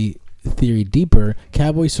conspiracy theory deeper,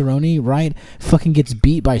 Cowboy Cerrone, right, fucking gets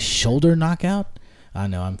beat by shoulder knockout. I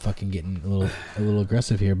know I'm fucking getting a little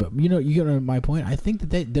aggressive here, but you get my point. I think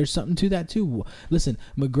that there's something to that too. Listen,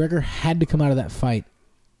 McGregor had to come out of that fight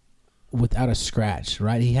without a scratch,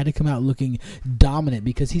 right? He had to come out looking dominant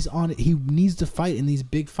because he needs to fight in these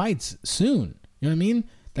big fights soon. You know what I mean?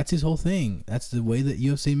 That's his whole thing. That's the way that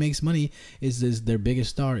UFC makes money. Is their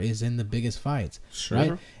biggest star is in the biggest fights, sure.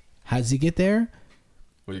 Right? How does he get there?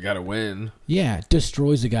 Well, you got to win. Yeah,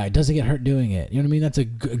 destroys the guy. Doesn't get hurt doing it. You know what I mean? That's a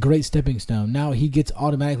great stepping stone. Now he gets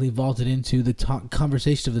automatically vaulted into the top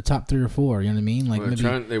conversation of the top 3 or 4. You know what I mean? Like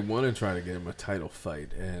they want to try to get him a title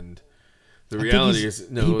fight, and the reality is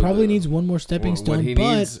no. He probably needs one more stepping stone.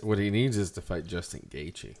 What he needs is to fight Justin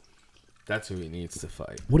Gaethje. That's who he needs to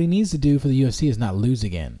fight. What he needs to do for the UFC is not lose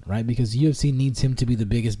again, right? Because the UFC needs him to be the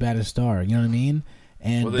biggest, baddest star. You know what I mean?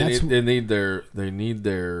 And they need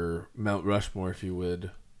their Mount Rushmore, if you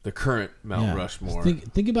would, the current Mount Rushmore.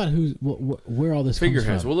 Think about where all this figureheads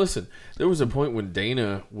comes from. Well, listen, there was a point when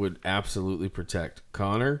Dana would absolutely protect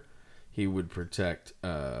Conor. He would protect.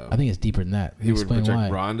 I think it's deeper than that. He would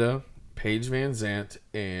protect Ronda, Paige Van Zandt,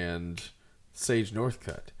 and Sage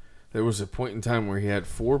Northcutt. There was a point in time where he had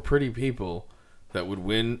 4 pretty people that would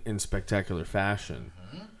win in spectacular fashion.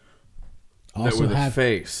 That were the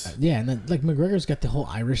face. Yeah, and then like McGregor's got the whole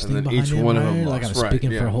Irish and thing behind each him, one right? of them Like lost. I'm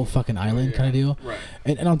speaking for a whole fucking island kind of deal. Right.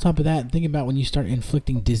 And on top of that, think about when you start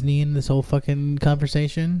inflicting Disney in this whole fucking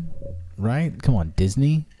conversation, right? Come on,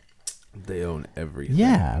 Disney. They own everything.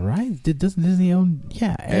 Yeah, right? Doesn't Disney own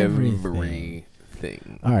everything?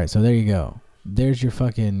 All right, so there you go. There's your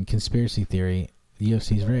fucking conspiracy theory. The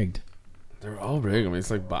UFC's rigged. They're all rigged. I mean,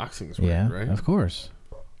 it's like boxing's rigged, right? Of course.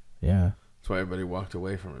 Yeah. That's why everybody walked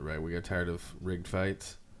away from it, right? We got tired of rigged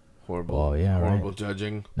fights, horrible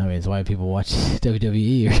judging. I mean, it's why people watch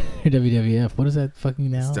WWE or WWF. What is that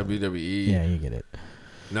fucking now? It's WWE. Yeah, you get it.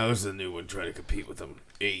 Now there's a new one trying to compete with them.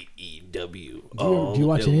 AEW. Do you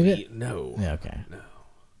watch any of it? No. Yeah, okay. No.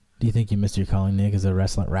 Do you think you missed your calling, Nick, as a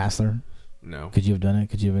wrestler? No. Could you have done it?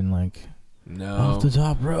 Could you have been like... No. Off the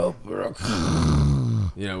top rope.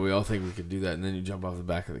 You know, we all think we could do that, and then you jump off the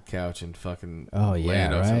back of the couch and fucking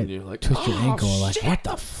land on something, and you're like, twist your ankle, like, what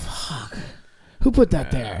the fuck? Who put that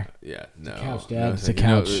there? Yeah, no. It's a couch, Dad. It's a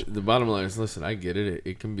couch. The bottom line is, listen, I get it.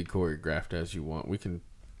 It can be choreographed as you want. We can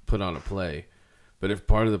put on a play. But if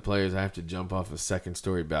part of the play is I have to jump off a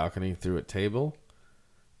second-story balcony through a table,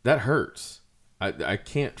 that hurts. I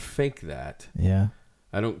can't fake that. Yeah.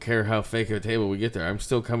 I don't care how fake a table we get there. I'm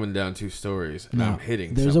still coming down 2 stories, and I'm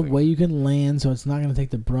hitting There's something. a way you can land, so it's not going to take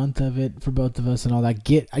the brunt of it for both of us and all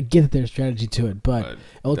that. I get their strategy to it, but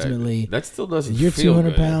ultimately... That still doesn't You're feel 200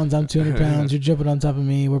 good. pounds, I'm 200 pounds, you're jumping on top of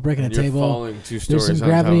me, we're breaking a table. Falling 2 stories. There's some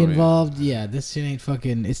gravity involved. Yeah, this shit ain't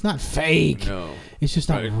fucking... It's not fake. No. It's just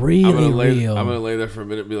not really real. I'm going to lay there for a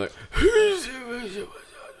minute and be like...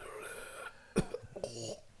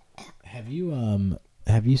 Have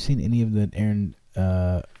you seen any of the Aaron...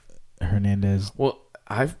 Hernandez? Well,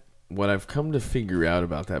 what I've come to figure out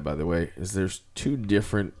about that, by the way, is there's 2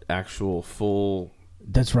 different actual full.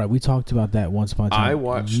 That's right. We talked about that once upon a time. I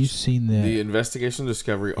watched. You've seen the Investigation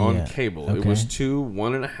Discovery on cable. Okay. It was 2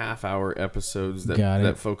 1.5-hour episodes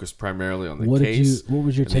that focused primarily on the case. What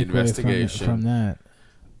was your takeaway from that?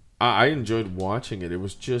 I enjoyed watching it. It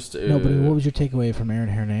was just no, but what was your takeaway from Aaron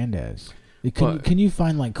Hernandez? Can you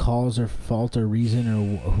find like cause or fault or reason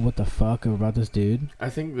or what the fuck about this dude? I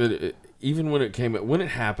think that even when it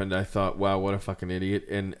happened, I thought, wow, what a fucking idiot.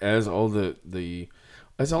 And as all the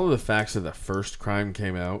facts of the first crime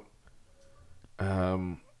came out,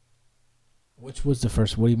 which was the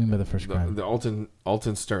first? What do you mean by the first crime? The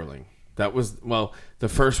Alton Sterling. That was the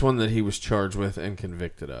first one that he was charged with and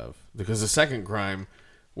convicted of. Because the second crime,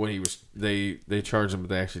 when they charged him, but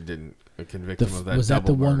they actually didn't convict him of that. Was that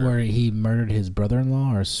the one murder. where he murdered his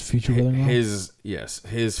brother-in-law or his future brother-in-law?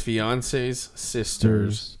 His fiance's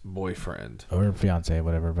sister's boyfriend or fiance,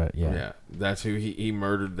 whatever. But yeah, that's who he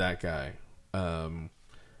murdered. That guy, and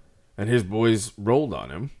his boys rolled on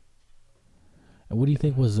him. And what do you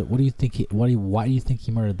think why do you think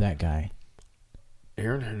he murdered that guy?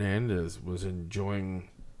 Aaron Hernandez was enjoying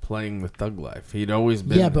playing the thug life. He'd always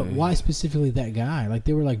been. Yeah, but why specifically that guy? Like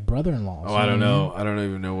they were like brother-in-laws. Oh, I don't know. I don't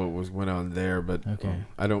even know what went on there, but okay.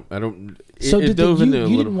 I don't. So you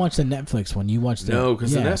didn't watch the Netflix one? You watched the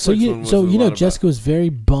because the Netflix one was so you know about Jessica was very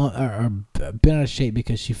bent out of shape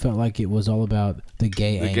because she felt like it was all about the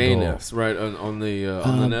gay angle. Gayness, right on the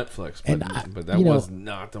Netflix, but that was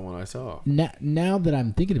not the one I saw. Now that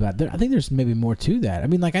I'm thinking about it, I think there's maybe more to that. I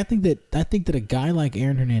mean, like I think that a guy like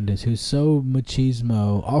Aaron Hernandez, who's so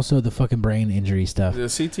machismo, also the fucking brain injury stuff, the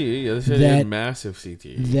CTE, he had massive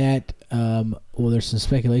CTE. That well, there's some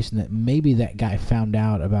speculation that maybe that guy found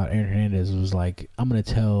out about Aaron Hernandez was like, I'm gonna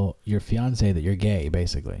tell your fiance that you're gay,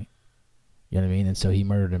 basically. You know what I mean? And so he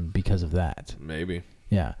murdered him because of that. Maybe.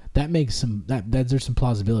 Yeah, that makes some there's some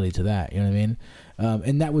plausibility to that. You know what I mean?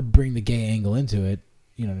 And that would bring the gay angle into it.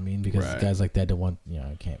 You know what I mean? Because guys like that don't want,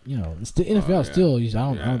 can't. It's the NFL still.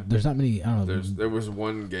 I don't. There's not many. I don't know. There was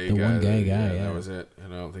one gay guy. One gay guy. That was it.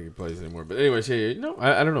 And I don't think he plays anymore. But anyways, I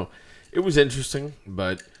don't know. It was interesting,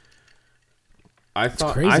 but I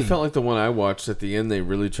felt like the one I watched at the end, they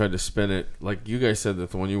really tried to spin it like you guys said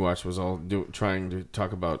that the one you watched was all trying to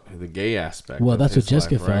talk about the gay aspect. Well, that's what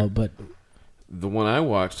Jessica felt, right? But the one I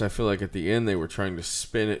watched, I feel like at the end they were trying to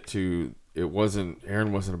spin it to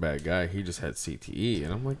Aaron wasn't a bad guy. He just had CTE,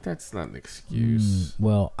 and I'm like, that's not an excuse.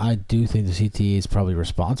 Well, I do think the CTE is probably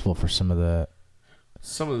responsible for some of the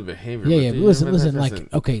behavior. Yeah. Listen.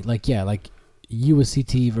 Like you with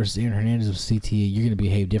CTE versus Aaron Hernandez with CTE, you're going to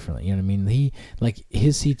behave differently. You know what I mean?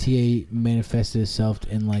 His CTE manifested itself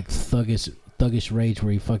in like thuggish rage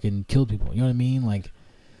where he fucking killed people. You know what I mean?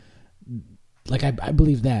 I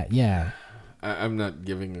believe that. Yeah. I'm not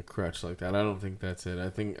giving a crutch like that. I don't think that's it. I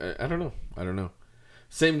think I don't know.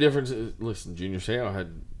 Same difference. Listen, Junior Seau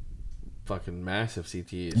had fucking massive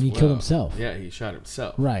CTE and he killed himself. Yeah, he shot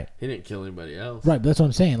himself. Right. He didn't kill anybody else. Right, but that's what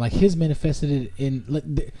I'm saying. Like his manifested it in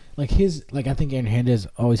I think Aaron Hernandez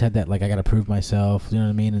always had that I got to prove myself. You know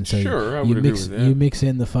what I mean? And so I would agree with that. You mix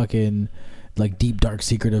in the fucking deep dark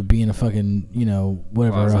secret of being a fucking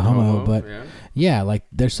whatever a homo, but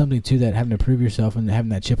there's something to that, having to prove yourself and having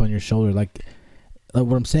that chip on your shoulder. Like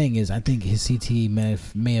what I'm saying is, I think his CTE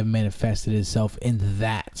may have manifested itself in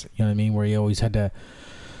that. You know what I mean? Where he always had to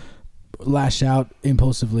lash out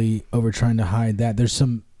impulsively over trying to hide that. There's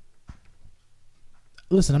some.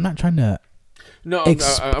 Listen, I'm not trying to. No,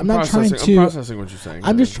 I'm not processing what you're saying.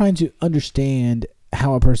 I'm just trying to understand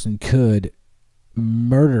how a person could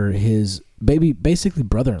murder his basically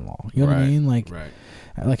brother-in-law. You know what I mean? Like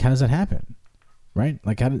how does that happen? Right?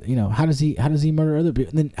 Like how does he murder other people?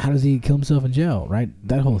 And then how does he kill himself in jail? Right?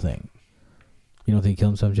 That whole thing. You don't think he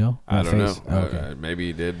killed himself in jail? I don't know. Oh, okay. Maybe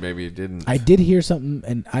he did. Maybe he didn't. I did hear something,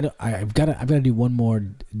 and I've got to do one more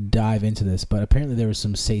dive into this. But apparently there was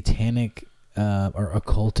some satanic or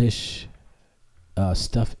occultish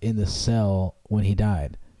stuff in the cell when he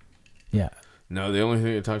died. Yeah. No, the only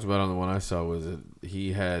thing it talked about on the one I saw was that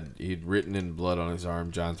he'd written in blood on his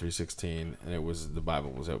arm John 3:16, and it was the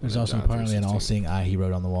Bible was open. There's also apparently an all-seeing eye he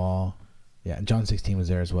wrote on the wall. Yeah, John 16 was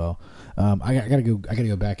there as well. I gotta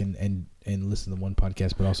go back and listen to one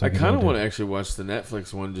podcast, but also I kind of want to actually watch the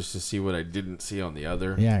Netflix one just to see what I didn't see on the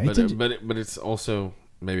other. Yeah, but it's also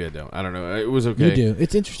maybe I don't. I don't know. It was okay. You do.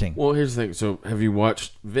 It's interesting. Well, here's the thing. So have you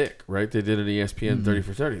watched Vic? Right? They did an ESPN 30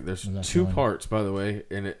 for 30. There's two parts, by the way,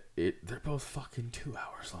 and they're both fucking 2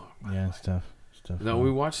 hours long. Yeah, it's tough. No,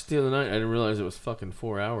 we watched it the other night. I didn't realize it was fucking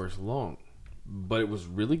 4 hours long, but it was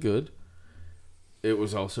really good. It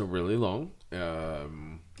was also really long.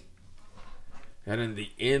 And in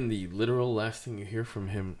the end, the literal last thing you hear from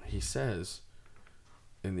him, he says,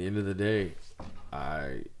 in the end of the day,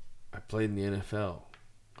 I played in the NFL,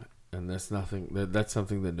 and that's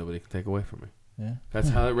something that nobody can take away from me. Yeah. That's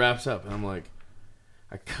how it wraps up. And I'm like,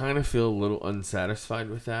 I kind of feel a little unsatisfied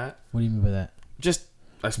with that. What do you mean by that? Just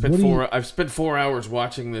I've spent 4 hours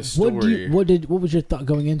watching this story. What was your thought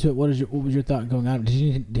going into it? What was your thought going out? Did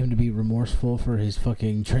you need him to be remorseful for his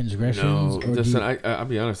fucking transgressions? No, listen. I'll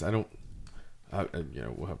be honest. I don't.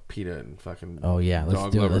 We'll have PETA and fucking dog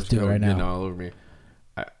lovers do it right now. all over me.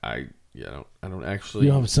 I don't actually.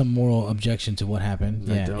 You don't have some moral objection to what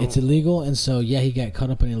happened. I Yeah, don't. it's illegal, and so he got caught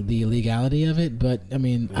up in the illegality of it. But I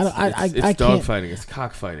mean, it's dog fighting. It's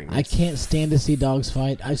cockfighting. I can't stand to see dogs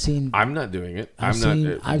fight. I'm not doing it. I've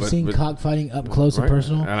seen cockfighting up close and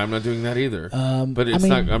personal, and I'm not doing that either. But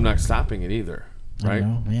I'm not stopping it either. Right?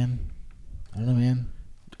 I don't know, man.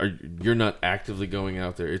 You're not actively going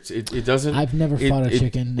out there. It doesn't. I've never fought a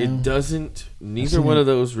chicken. No. It doesn't. Neither one of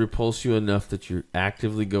those repulse you enough that you're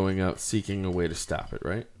actively going out seeking a way to stop it,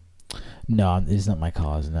 right? No, it's not my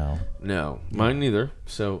cause. No, mine neither.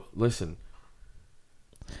 So listen.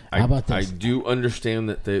 How about this? I do understand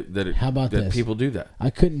that How about this? People do that. I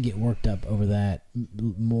couldn't get worked up over that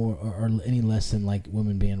more or any less than like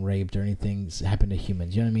women being raped or anything happen to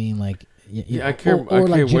humans. You know what I mean? Like. I care. Or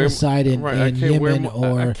like genocide in Yemen,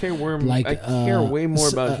 I care way more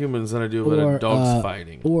about humans than I do about dogs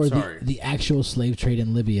fighting. Or the actual slave trade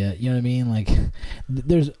in Libya. You know what I mean? Like,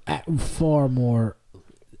 there's far more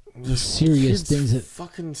serious things that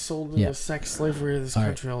fucking sold into sex slavery in this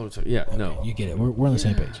country all the time. Yeah, okay, no, you get it. We're on the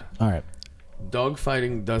same page. All right. Dog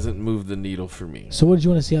fighting doesn't move the needle for me. So, what did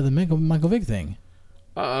you want to see out of the Michael Vick thing?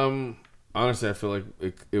 Honestly, I feel like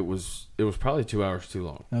it was probably 2 hours too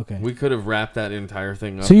long. Okay, we could have wrapped that entire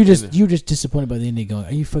thing up. So you're just disappointed by the ending, going,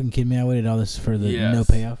 "Are you fucking kidding me? I waited all this for the no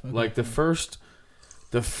payoff." Okay. Like the first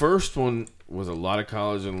one was a lot of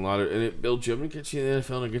college and it builds you up and gets you in the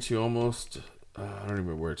NFL and it gets you almost. I don't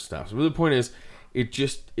remember where it stops. But the point is,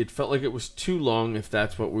 it felt like it was too long. If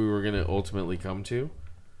that's what we were going to ultimately come to.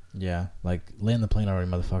 Yeah, like land the plane already,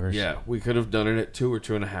 motherfuckers. Yeah, we could have done it at 2 or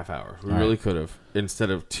 2.5 hours. We really could have, instead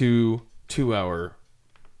of 2-hour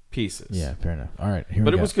pieces. Yeah, fair enough. All right, here we go.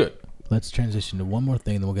 But it was good. Let's transition to one more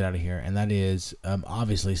thing, then we'll get out of here, and that is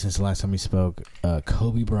obviously since the last time we spoke,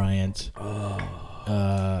 Kobe Bryant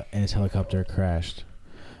and his helicopter crashed.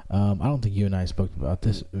 I don't think you and I spoke about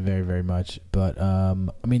this very, very much, but I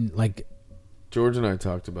mean, like George and I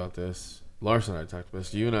talked about this. Lars and I talked about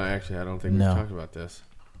this. You and I actually, I don't think we talked about this.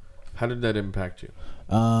 How did that impact you?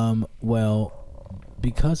 Well,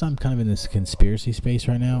 because I'm kind of in this conspiracy space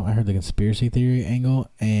right now, I heard the conspiracy theory angle,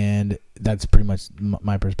 and that's pretty much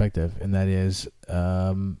my perspective. And that is,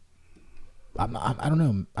 I don't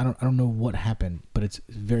know. I don't know what happened, but it's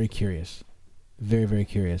very curious, very, very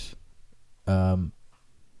curious.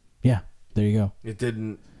 Yeah, there you go. It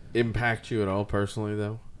didn't impact you at all personally,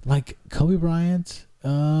 though. Like Kobe Bryant.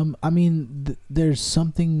 I mean, there's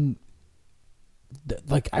something.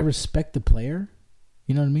 Like, I respect the player,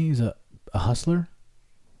 you know what I mean? He's a hustler,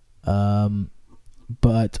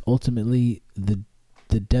 but ultimately the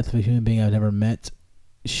death of a human being I've never met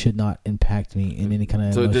should not impact me in any kind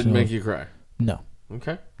of. So it didn't make you cry? No.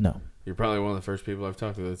 Okay. No. You're probably one of the first people I've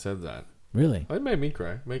talked to that said that. Really? It made me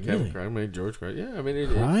cry. It made Kevin cry. It made George cry. Yeah, I mean,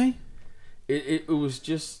 cry. It was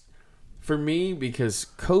just for me because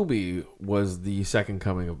Kobe was the second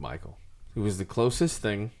coming of Michael. He was the closest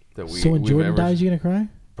thing. So when Jordan dies, you gonna cry?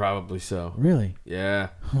 Probably so. Really? Yeah.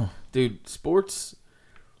 Huh. Dude, sports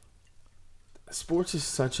is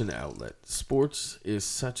such an outlet. Sports is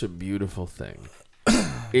such a beautiful thing.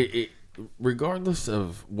 It regardless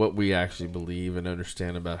of what we actually believe and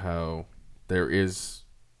understand about how there is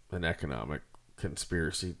an economic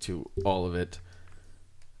conspiracy to all of it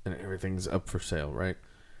and everything's up for sale, right?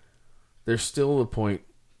 There's still a point.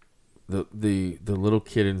 The little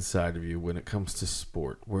kid inside of you when it comes to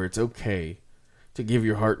sport, where it's okay to give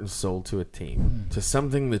your heart and soul to a team, to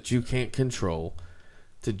something that you can't control,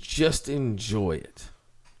 to just enjoy it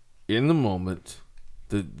in the moment,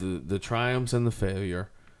 the triumphs and the failure,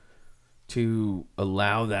 to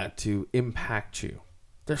allow that to impact you.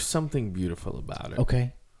 There's something beautiful about it.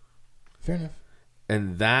 Okay, fair enough.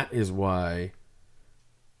 And that is why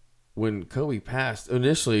when Kobe passed,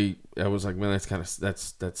 initially I was like, man,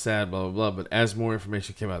 that's sad, blah, blah, blah. But as more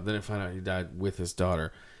information came out, then I found out he died with his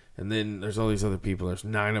daughter. And then there's all these other people. There's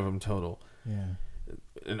 9 of them total. Yeah.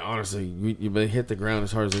 And honestly, they hit the ground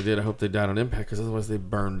as hard as they did. I hope they died on impact because otherwise they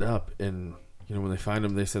burned up. And, when they find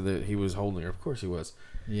him, they said that he was holding her. Of course he was.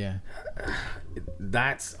 Yeah.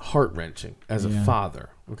 That's heart-wrenching as a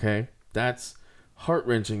father, okay? That's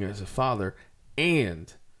heart-wrenching as a father.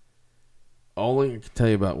 And all I can tell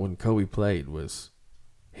you about when Kobe played was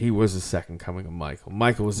he was the second coming of Michael.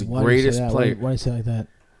 Michael was the greatest player. Why do you say it like that?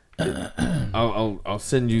 I'll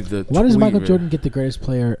send you the. Why does Michael Jordan get the greatest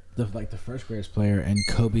player, the first greatest player, and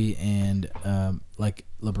Kobe and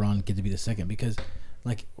LeBron get to be the second? Because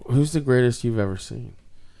who's the greatest you've ever seen?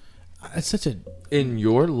 It's such a in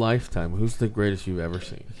your lifetime. Who's the greatest you've ever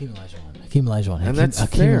seen? Hakeem Olajuwon. And that's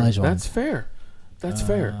fair. That's fair. That's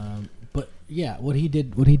fair. But yeah, what he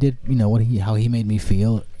did, how he made me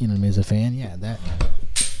feel, as a fan. Yeah,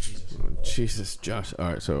 Jesus, Josh. All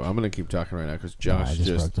right, so I'm going to keep talking right now because Josh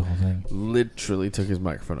just broke the whole thing. Literally took his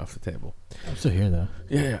microphone off the table. I'm still here, though.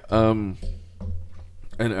 Yeah.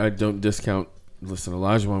 And I don't discount. Listen,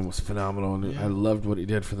 Olajuwon was phenomenal, and I loved what he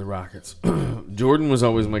did for the Rockets. Jordan was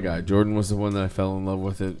always my guy. Jordan was the one that I fell in love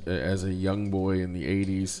with it as a young boy in the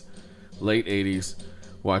 80s, late 80s,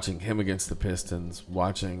 watching him against the Pistons,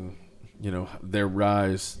 watching, their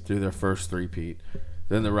rise through their first three-peat,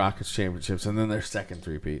 then the Rockets championships, and then their second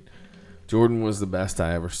three-peat. Jordan was the best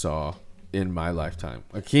I ever saw in my lifetime.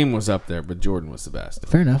 Hakeem was up there, but Jordan was the best.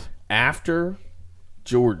 Fair enough. After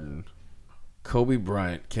Jordan, Kobe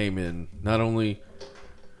Bryant came in, not only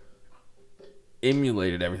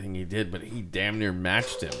emulated everything he did, but he damn near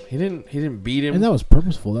matched him. He didn't beat him. And that was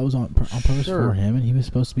purposeful. That was on purpose for him, and he was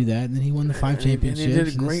supposed to be that, and then he won the 5 championships. And he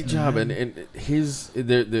did a great job. And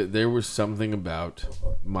there was something about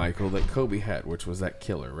Michael that Kobe had, which was that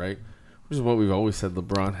killer, right? Which is what we've always said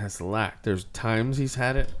LeBron has to lack. There's times he's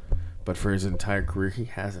had it, but for his entire career, he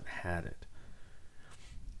hasn't had it.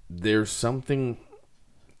 There's something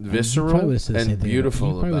visceral and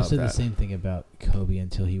beautiful about that. He probably said the same thing about Kobe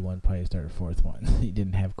until he won probably his third or fourth one. He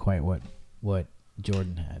didn't have quite what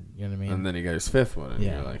Jordan had. You know what I mean? And then he got his fifth one, and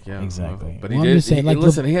you're like, yeah, exactly. But he did.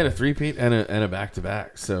 Listen, he had a three-peat and a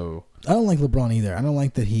back-to-back. So I don't like LeBron either. I don't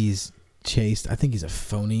like that he's chased. I think he's a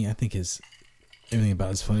phony. I think everything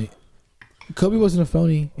about is phony. Kobe wasn't a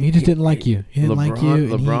phony. He just didn't like you. He didn't like you.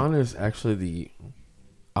 LeBron is actually the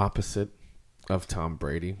opposite of Tom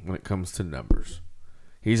Brady when it comes to numbers.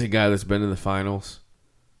 He's a guy that's been in the finals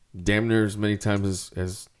damn near as many times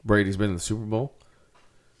as Brady's been in the Super Bowl.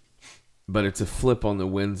 But it's a flip on the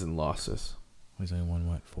wins and losses. He's only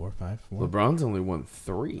won, 4? LeBron's only won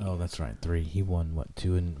 3. Oh, that's right, 3. He won,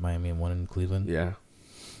 2 in Miami and 1 in Cleveland? Yeah.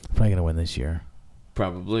 Probably going to win this year.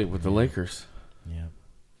 Probably, with the Lakers. Yeah.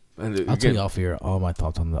 And I'll tell you off here all my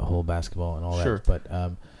thoughts on the whole basketball and all that.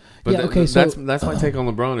 But yeah, okay, that's my take on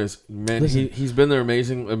LeBron is, man, listen, he's been there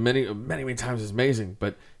amazing, many times is amazing.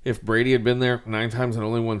 But if Brady had been there 9 times and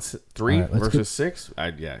only won 3 versus 6,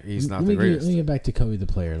 he's not the greatest. Let me get back to Kobe the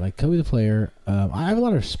player. Like, Kobe the player, I have a lot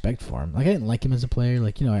of respect for him. Like, I didn't like him as a player.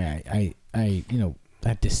 Like, I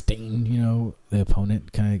disdain, the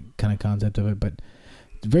opponent kind of concept of it. But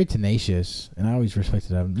very tenacious, and I always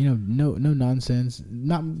respected him. No nonsense.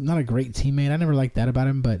 Not a great teammate. I never liked that about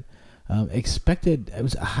him, but expected. It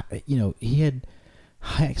was, he had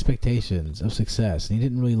high expectations of success, and he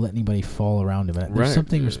didn't really let anybody fall around him. And there's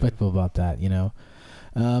something respectful about that,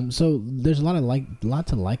 So there's a lot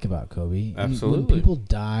to like about Kobe. Absolutely. When people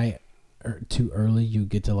die too early, you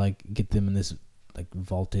get to get them in this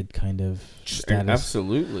vaulted kind of status.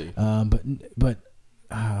 Absolutely. But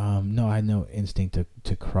no, I had no instinct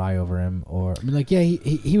to cry over him, or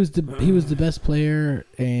he was the best player,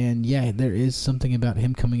 and there is something about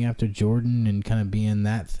him coming after Jordan and kind of being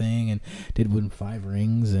that thing, and did win 5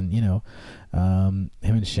 rings, and him and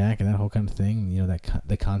Shaq and that whole kind of thing,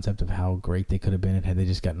 the concept of how great they could have been had they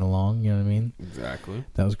just gotten along, you know what I mean? Exactly.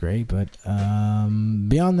 That was great, but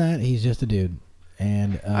beyond that, he's just a dude.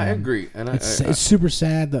 And I agree, and it's super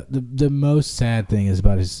sad. The most sad thing is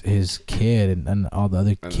about his kid and all the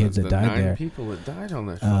other kids that died there. 9 people that died on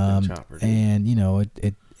that fucking chopper. Dude.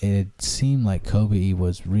 And it seemed like Kobe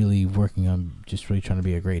was really working on just really trying to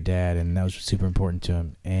be a great dad, and that was super important to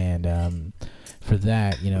him. And for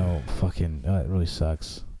that, it really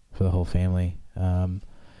sucks for the whole family. That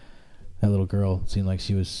little girl seemed like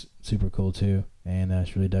she was super cool too, and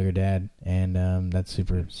she really dug her dad, and that's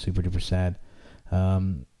super super duper sad.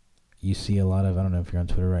 You see a lot of, I don't know if you're on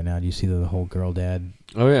Twitter right now, do you see the whole girl dad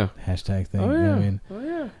hashtag thing? Oh, yeah. You know what I mean? Oh,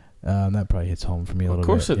 yeah. That probably hits home for me a little bit. Of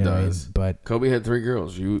course it does. I mean? But Kobe had 3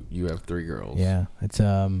 girls. You have 3 girls. Yeah. It's,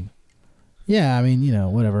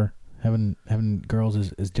 whatever. Having girls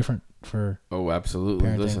is different for Oh, absolutely.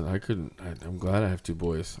 parenting. Listen, I'm glad I have 2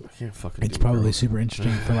 boys. I can't fucking It's do probably girls. super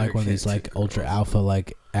interesting for one of these ultra alpha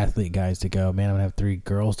athlete guys to go, man, I'm gonna have 3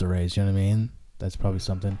 girls to raise, you know what I mean? That's probably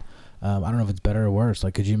something. I don't know if it's better or worse.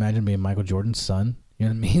 Could you imagine being Michael Jordan's son? You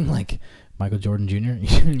know what I mean? Michael Jordan Jr. You know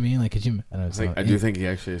what I mean? Could you? I don't know. I do think he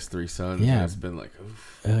actually has 3 sons. Yeah. And it's been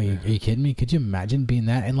oof. Oh, are you kidding me? Could you imagine being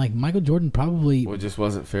that? And Michael Jordan probably. Well, it just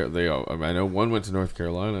wasn't fair. I know one went to North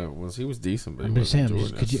Carolina. He was decent, but I'm just saying,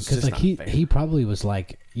 because he probably was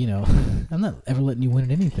I'm not ever letting you win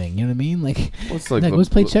at anything. You know what I mean? Let's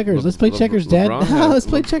play checkers. Let's play checkers, Dad. Let's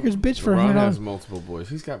play checkers, bitch, for $100. LeBron has multiple boys.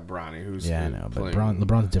 He's got Bronny, who's I know, but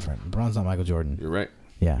LeBron's different. LeBron's not Michael Jordan. You're right.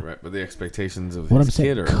 Yeah. Right, but the expectations of what his I'm saying,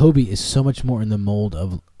 kid are... Kobe is so much more in the mold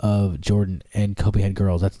of Jordan, and Kobe had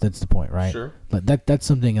girls. That's the point, right? Sure. But that's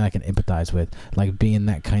something I can empathize with, like being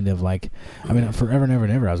that kind of like. I mean, forever and ever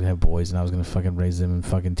and ever, I was gonna have boys, and I was gonna fucking raise them and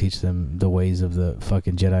fucking teach them the ways of the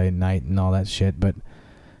fucking Jedi Knight and all that shit. But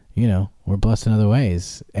you know, we're blessed in other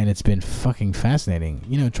ways, and it's been fucking fascinating.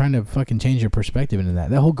 You know, trying to fucking change your perspective into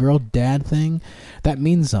that. That whole girl dad thing, that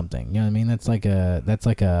means something. You know what I mean? That's like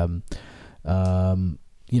a.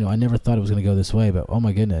 You know, I never thought it was going to go this way, but oh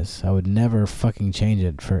my goodness, I would never fucking change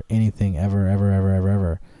it for anything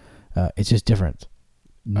ever. It's just different.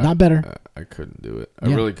 Not better. I couldn't do it. I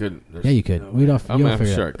really couldn't. Yeah, you could. We'd all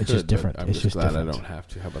figure it. It's just different. I'm it's just glad different. I don't have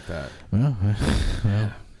to. How about that? Well.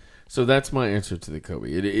 So that's my answer to the Kobe.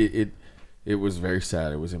 It was very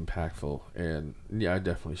sad. It was impactful, and yeah, I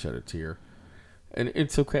definitely shed a tear. And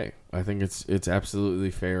it's okay. I think it's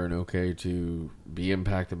absolutely fair and okay to be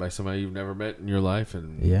impacted by somebody you've never met in your life.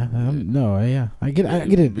 And I get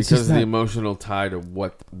it. Because the emotional tie to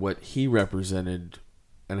what he represented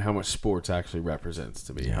and how much sports actually represents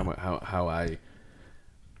to me. Yeah. How I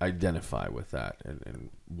identify with that and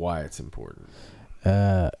why it's important.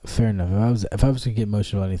 Fair enough. If I was to get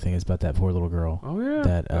emotional about anything, it's about that poor little girl. Oh yeah.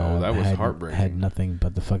 That was heartbreaking. Had nothing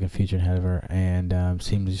but the fucking future ahead of her, and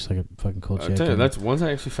seemed just like a fucking cool chick. I tell you, that's once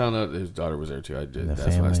I actually found out his daughter was there too.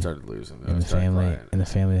 That's when I started losing. And the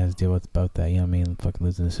family has to deal with about that. You know what I mean? Fucking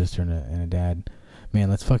losing a sister and a dad.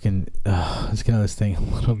 Man, let's get on this thing a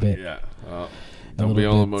little bit. Yeah. Don't be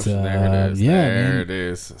all emotional. There it is. Yeah, there man. it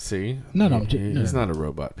is. See? No, he's not a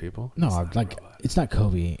robot, people. No, it's not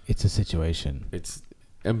Kobe. It's a situation. It's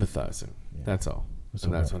empathizing. Yeah. That's all.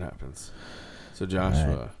 That's what happens. So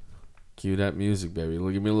Joshua, cue that music, baby.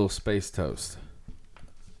 Give me a little space toast.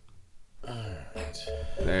 All right.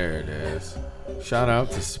 There it is. Shout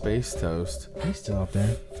out to Space Toast. He's still out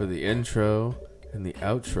there. For the intro and the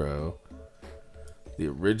outro. The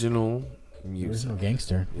original music. Original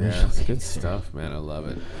gangster. Yeah, it's good stuff, man. I love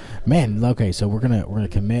it. Man, okay, so we're gonna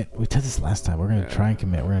commit. We did this last time. We're gonna try and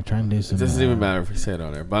commit. We're gonna try and do some. It doesn't even matter if we say it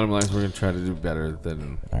on there. Bottom line is we're gonna try to do better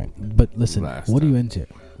than. All right, but listen, what are you into?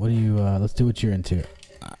 What do you? Let's do what you're into.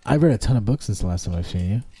 I've read a ton of books since the last time I've seen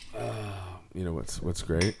you. You know what's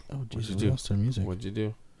great? Oh, Jesus, we lost our music. What'd you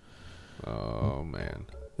do? Oh man,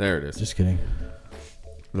 there it is. Just kidding.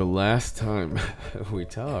 The last time we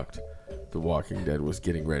talked, The Walking Dead was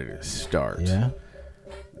getting ready to start. Yeah.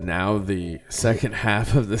 Now the second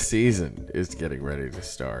half of the season is getting ready to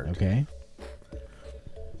start. Okay.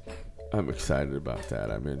 I'm excited about that.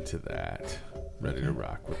 I'm into that. Ready to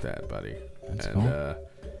rock with that, buddy. That's cool.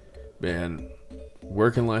 Man,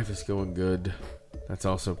 working life is going good. That's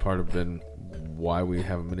also part of why we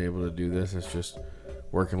haven't been able to do this. It's just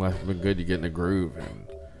working life has been good. You get in a groove and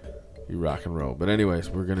you rock and roll. But anyways,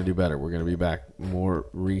 we're gonna do better. We're gonna be back more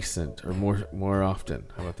recent or more often.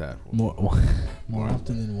 How about that? More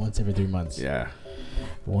often than once every 3 months. Yeah.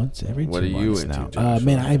 Once every 2 months. What are you into, now?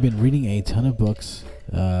 Man, I've been reading a ton of books.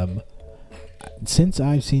 Since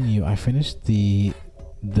I've seen you, I finished the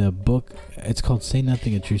book. It's called "Say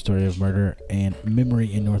Nothing: A True Story of Murder and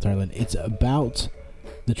Memory in North Ireland." It's about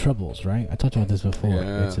the Troubles, right? I talked about this before.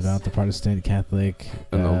 Yes. It's about the Protestant, Catholic,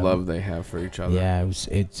 and the love they have for each other. Yeah, it's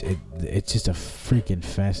just a freaking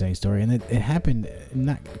fascinating story, and it happened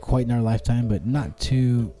not quite in our lifetime, but not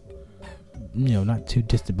too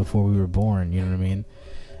distant before we were born. You know what I mean?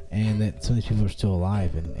 And that some of these people are still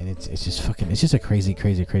alive, and it's just a crazy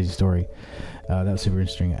story. That was super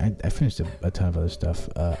interesting. I finished a ton of other stuff.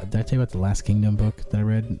 Did I tell you about the Last Kingdom book that I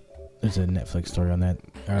read? There's a Netflix story on that.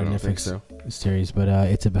 I don't think so. Series, but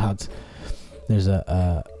it's about. There's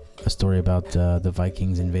a story about the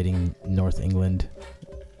Vikings invading North England.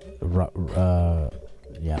 I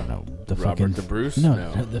don't know the Robert the Bruce.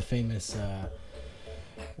 No, the famous. I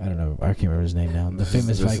don't know. I can't remember his name now. The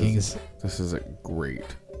famous Vikings. This is a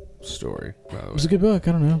great story, by the way. It was a good book.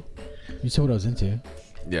 I don't know. You said what I was into.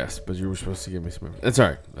 Yes, but you were supposed to give me some. That's all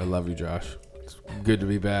right. I love you, Josh. It's good to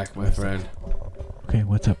be back, my friend. Okay,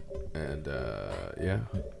 what's up? And yeah.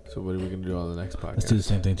 So what are we gonna do on the next podcast? Let's do the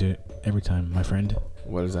same thing every time, my friend.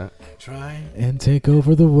 What is that? Try and take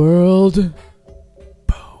over the world.